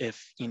there.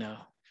 If,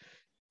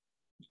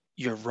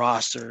 your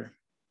roster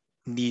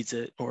needs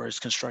it or is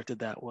constructed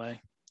that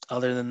way.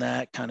 Other than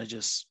that, kind of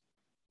just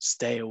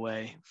stay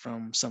away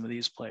from some of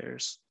these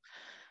players.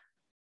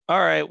 All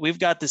right, we've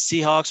got the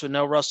Seahawks with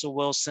no Russell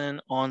Wilson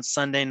on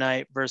Sunday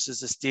night versus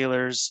the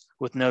Steelers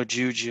with no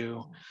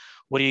Juju.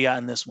 What do you got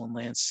in this one,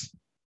 Lance?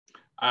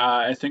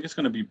 I think it's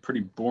going to be a pretty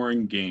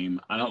boring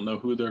game. I don't know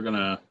who they're going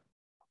to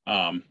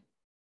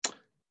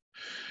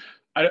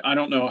I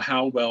don't know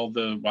how well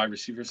the wide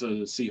receivers of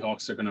the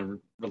Seahawks are going to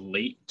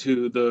relate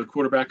to the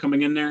quarterback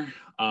coming in there.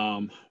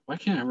 Why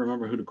can't I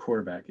remember who the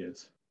quarterback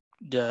is?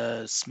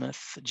 Geno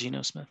Smith.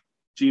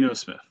 Geno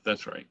Smith,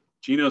 that's right.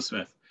 Geno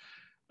Smith.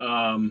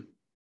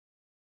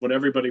 What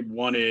everybody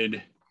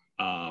wanted,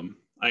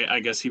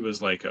 I guess he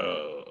was like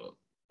a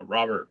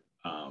Robert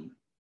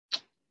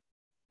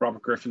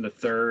Griffin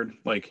III,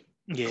 like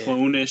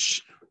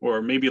clone-ish,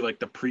 or maybe like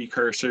the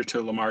precursor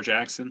to Lamar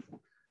Jackson.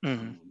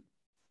 Mm-hmm.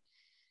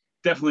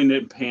 Definitely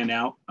didn't pan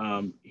out.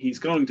 He's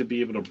going to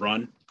be able to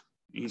run.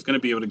 He's going to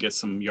be able to get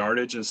some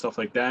yardage and stuff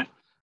like that.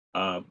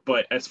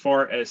 But as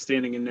far as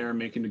standing in there and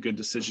making a good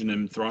decision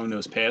and throwing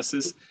those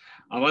passes,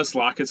 unless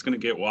Lockett's going to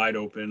get wide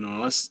open,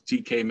 unless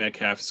DK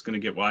Metcalf is going to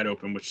get wide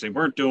open, which they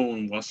weren't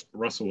doing when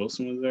Russell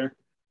Wilson was there,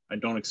 I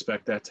don't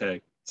expect that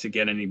to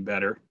get any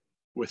better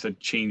with a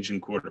change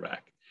in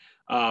quarterback.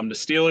 The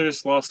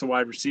Steelers lost a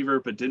wide receiver,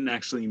 but didn't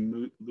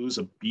actually lose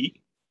a beat.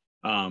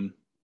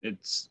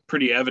 It's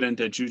pretty evident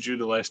that Juju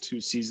the last 2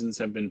 seasons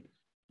have been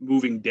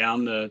moving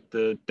down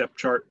the depth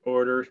chart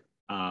order,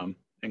 and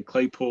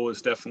Claypool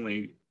is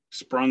definitely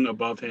sprung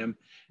above him.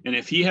 And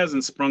if he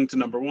hasn't sprung to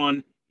number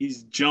 1,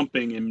 he's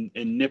jumping and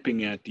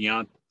nipping at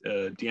Deontay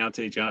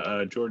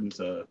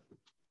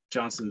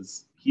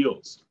Johnson's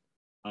heels.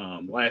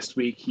 Last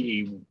week,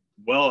 he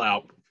well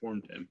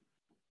outperformed him.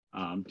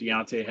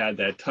 Deontay had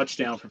that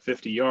touchdown for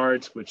 50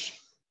 yards, which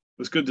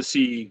was good to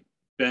see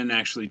Ben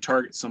actually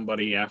target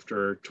somebody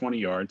after 20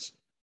 yards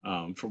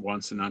for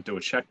once and not do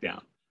a check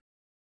down.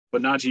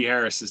 But Najee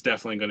Harris is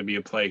definitely going to be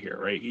a play here,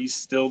 right? He's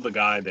still the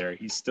guy there.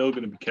 He's still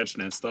going to be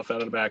catching that stuff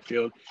out of the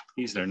backfield.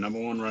 He's their number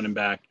 1 running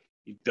back.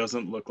 He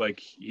doesn't look like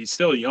he's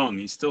still young.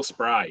 He's still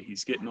spry.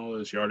 He's getting all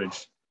those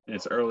yardage, and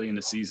it's early in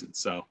the season.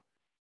 So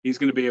he's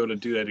going to be able to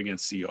do that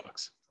against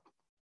Seahawks.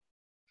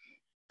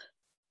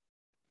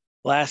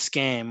 Last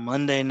game,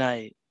 Monday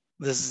night.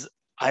 This is,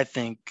 I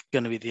think,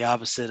 going to be the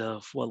opposite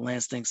of what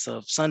Lance thinks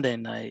of Sunday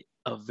night.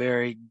 A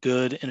very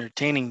good,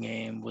 entertaining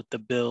game with the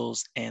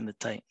Bills and the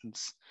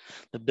Titans.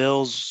 The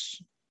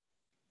Bills,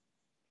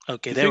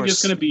 okay, you think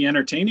it's going to be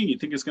entertaining? You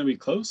think it's going to be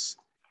close?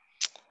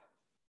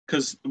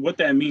 Because what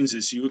that means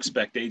is you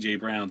expect AJ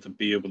Brown to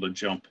be able to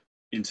jump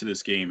into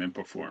this game and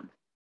perform.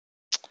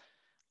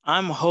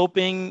 I'm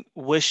hoping,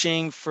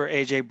 wishing for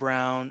AJ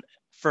Brown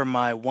for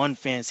my one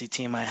fantasy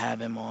team I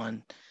have him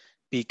on,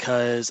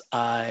 because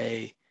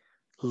I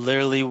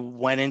literally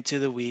went into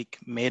the week,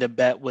 made a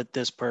bet with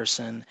this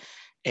person,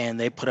 and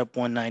they put up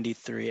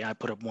 193. I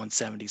put up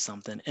 170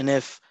 something. And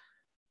if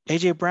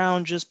AJ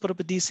Brown just put up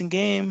a decent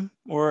game,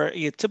 or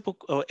a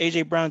typical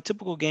AJ Brown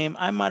typical game,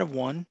 I might have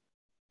won.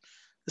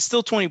 It's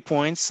still 20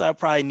 points. I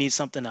probably need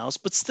something else,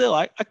 but still,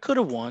 I could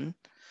have won.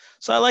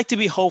 So I like to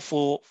be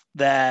hopeful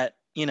that,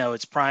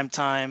 it's prime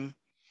time.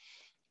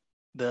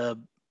 They're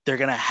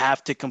going to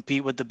have to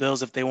compete with the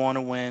Bills if they want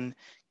to win.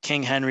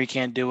 King Henry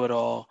can't do it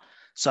all.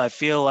 So I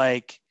feel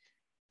like,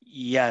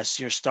 yes,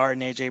 you're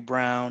starting AJ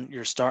Brown,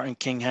 you're starting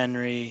King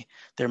Henry.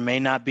 There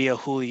may not be a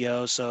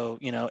Julio. So,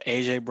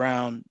 AJ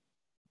Brown,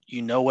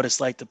 you know what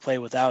it's like to play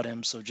without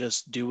him. So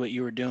just do what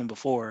you were doing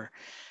before.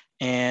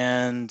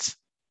 And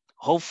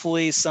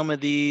hopefully some of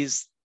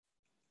these,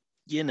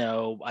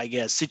 I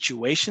guess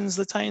situations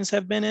the Titans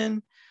have been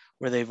in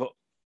where they've,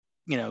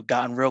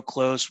 gotten real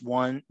close,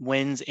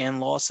 wins and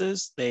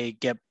losses, they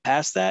get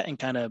past that and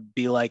kind of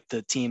be like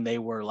the team they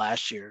were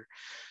last year,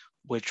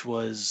 which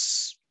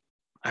was,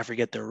 I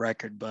forget their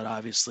record, but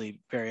obviously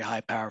very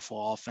high,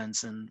 powerful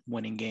offense and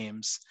winning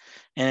games.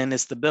 And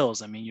it's the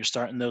Bills. I mean, you're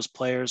starting those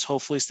players.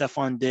 Hopefully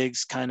Stephon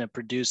Diggs kind of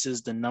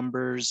produces the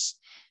numbers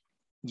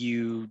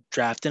you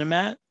drafted him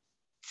at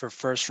for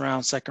first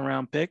round, second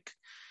round pick.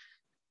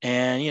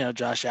 And,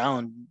 Josh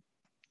Allen,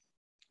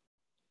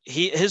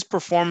 his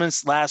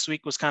performance last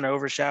week was kind of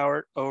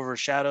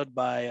overshadowed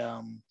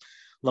by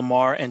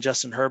Lamar and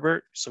Justin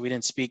Herbert. So we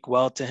didn't speak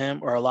well to him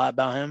or a lot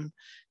about him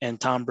and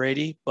Tom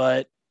Brady,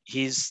 but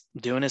he's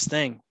doing his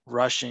thing,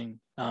 rushing.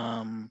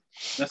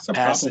 That's the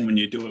passing. problem when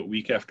you do it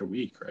week after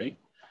week, right?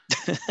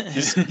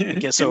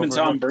 Gets Him and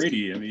Tom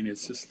Brady. I mean,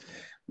 it's just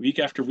week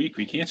after week.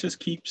 We can't just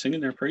keep singing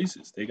their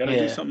praises. They got to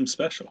do something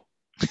special.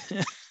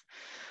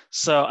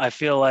 So I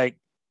feel like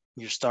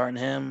you're starting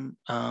him.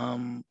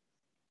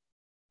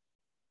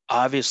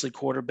 Obviously,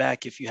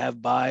 quarterback, if you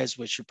have buys,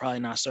 which you're probably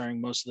not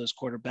starting most of those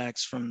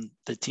quarterbacks from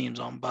the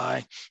teams on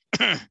buy.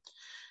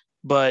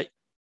 But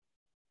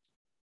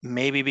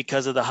maybe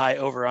because of the high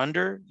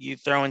over-under, you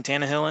throw in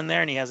Tannehill in there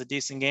and he has a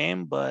decent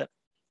game. But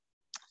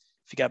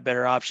if you got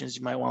better options,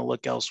 you might want to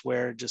look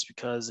elsewhere just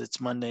because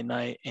it's Monday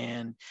night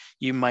and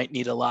you might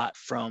need a lot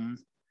from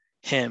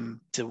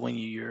him to win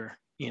you your,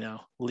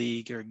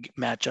 league or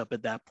matchup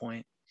at that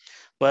point.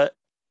 But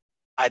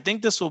I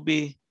think this will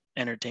be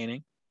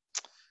entertaining.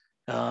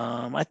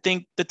 I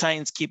think the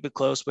Titans keep it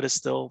close, but it's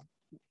still,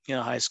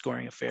 high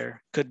scoring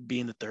affair. Could be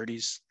in the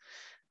 30s.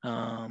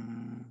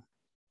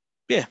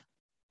 Yeah.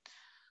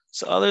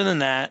 So other than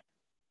that,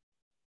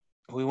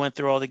 we went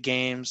through all the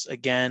games.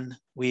 Again,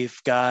 we've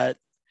got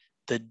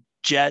the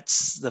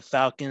Jets, the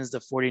Falcons, the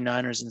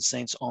 49ers, and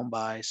Saints on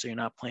by. So you're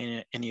not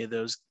playing any of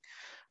those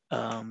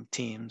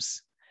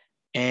teams.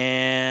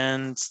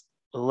 And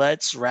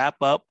let's wrap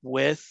up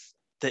with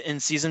the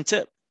in-season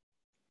tip.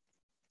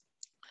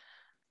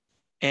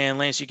 And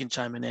Lance, you can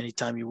chime in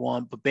anytime you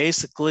want. But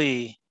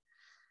basically,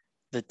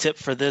 the tip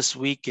for this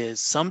week is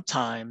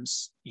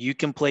sometimes you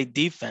can play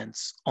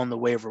defense on the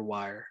waiver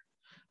wire,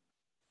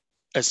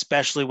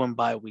 especially when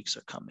bye weeks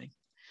are coming.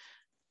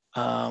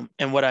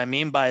 And what I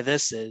mean by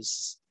this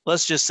is,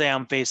 let's just say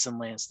I'm facing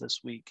Lance this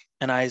week,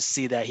 and I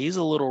see that he's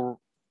a little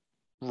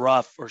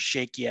rough or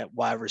shaky at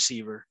wide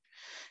receiver,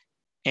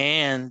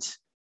 and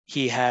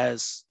he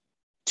has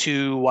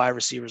two wide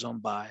receivers on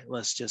bye.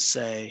 Let's just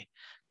say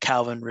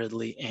Calvin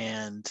Ridley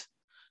and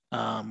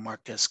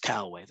Marcus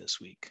Callaway this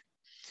week.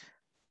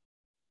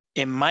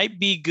 It might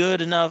be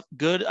good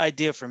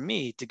idea for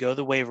me to go to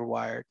the waiver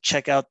wire,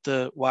 check out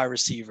the wide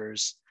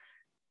receivers.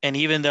 And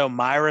even though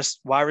my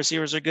wide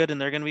receivers are good and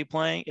they're going to be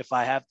playing, if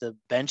I have the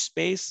bench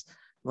space,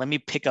 let me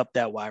pick up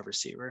that wide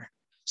receiver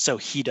so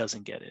he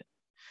doesn't get it.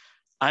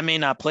 I may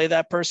not play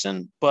that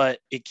person, but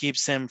it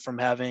keeps him from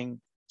having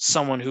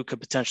someone who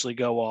could potentially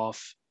go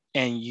off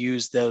and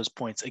use those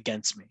points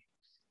against me.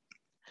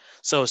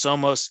 So it's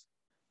almost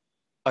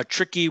a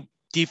tricky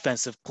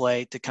defensive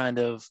play to kind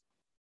of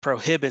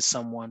prohibit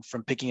someone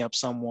from picking up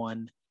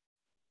someone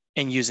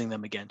and using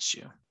them against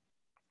you.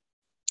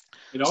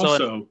 It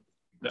also,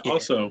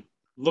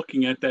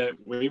 looking at that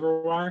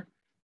waiver wire,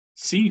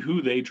 see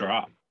who they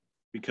drop,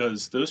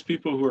 because those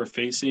people who are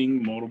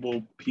facing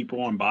multiple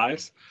people on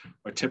buys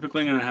are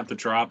typically going to have to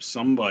drop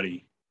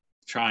somebody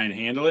to try and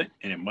handle it.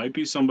 And it might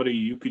be somebody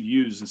you could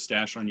use and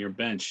stash on your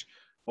bench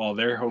while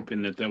they're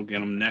hoping that they'll get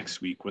them next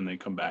week when they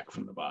come back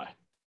from the bye.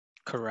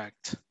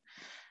 Correct.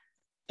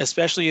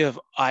 Especially if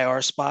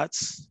IR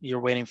spots, you're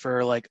waiting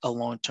for like a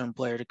long-term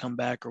player to come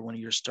back or one of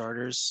your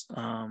starters.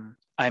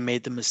 I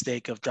made the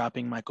mistake of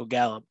dropping Michael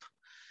Gallup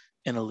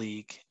in a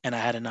league and I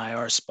had an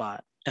IR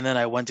spot. And then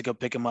I went to go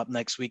pick him up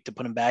next week to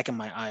put him back in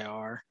my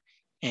IR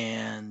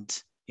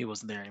and he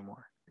wasn't there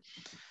anymore.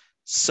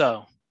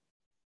 So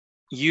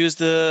use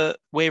the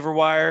waiver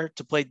wire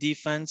to play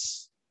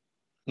defense.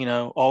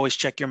 always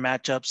check your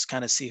matchups,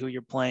 kind of see who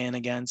you're playing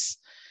against.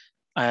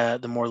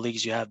 The more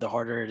leagues you have, the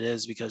harder it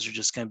is because you're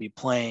just going to be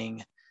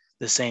playing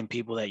the same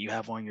people that you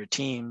have on your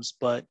teams.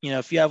 But,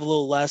 if you have a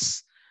little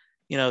less,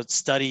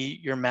 study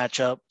your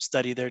matchup,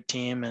 study their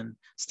team, and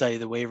study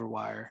the waiver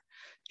wire.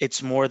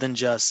 It's more than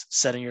just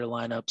setting your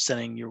lineup,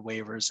 setting your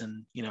waivers,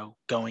 and,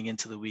 going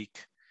into the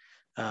week,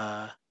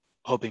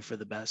 hoping for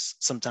the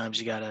best. Sometimes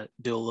you got to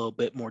do a little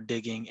bit more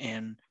digging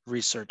and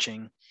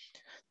researching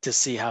to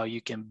see how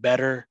you can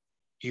better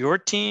your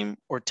team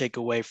or take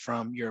away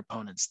from your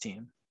opponent's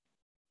team.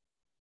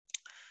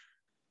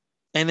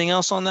 Anything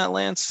else on that,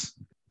 Lance?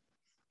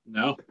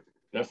 No,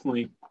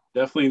 definitely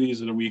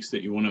these are the weeks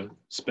that you want to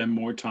spend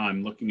more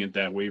time looking at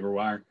that waiver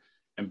wire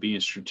and being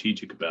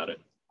strategic about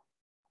it.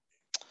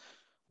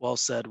 Well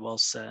said.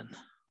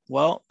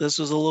 Well, this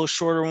was a little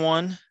shorter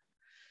one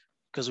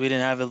because we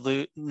didn't have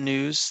a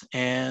news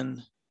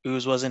and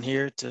Ooze wasn't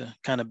here to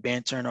kind of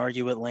banter and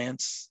argue with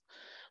Lance.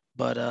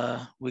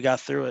 But we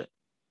got through it.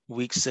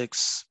 Week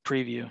 6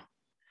 preview.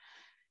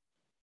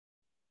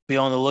 Be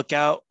on the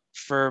lookout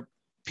for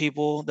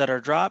people that are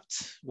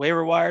dropped,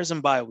 waiver wires,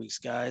 and bye weeks,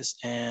 guys.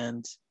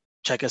 And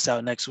check us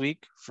out next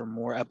week for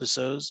more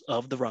episodes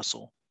of The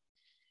Russell.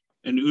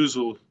 And Ooze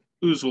will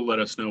let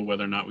us know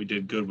whether or not we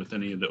did good with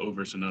any of the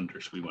overs and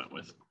unders we went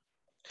with.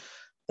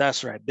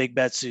 That's right. Big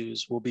Bets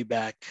Ooze will be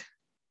back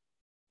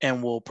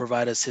and will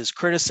provide us his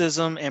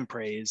criticism and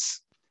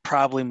praise.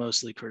 Probably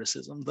mostly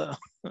criticism, though.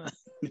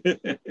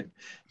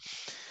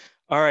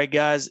 All right,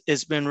 guys.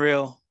 It's been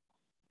real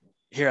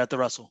here at The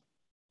Russell.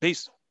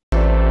 Peace.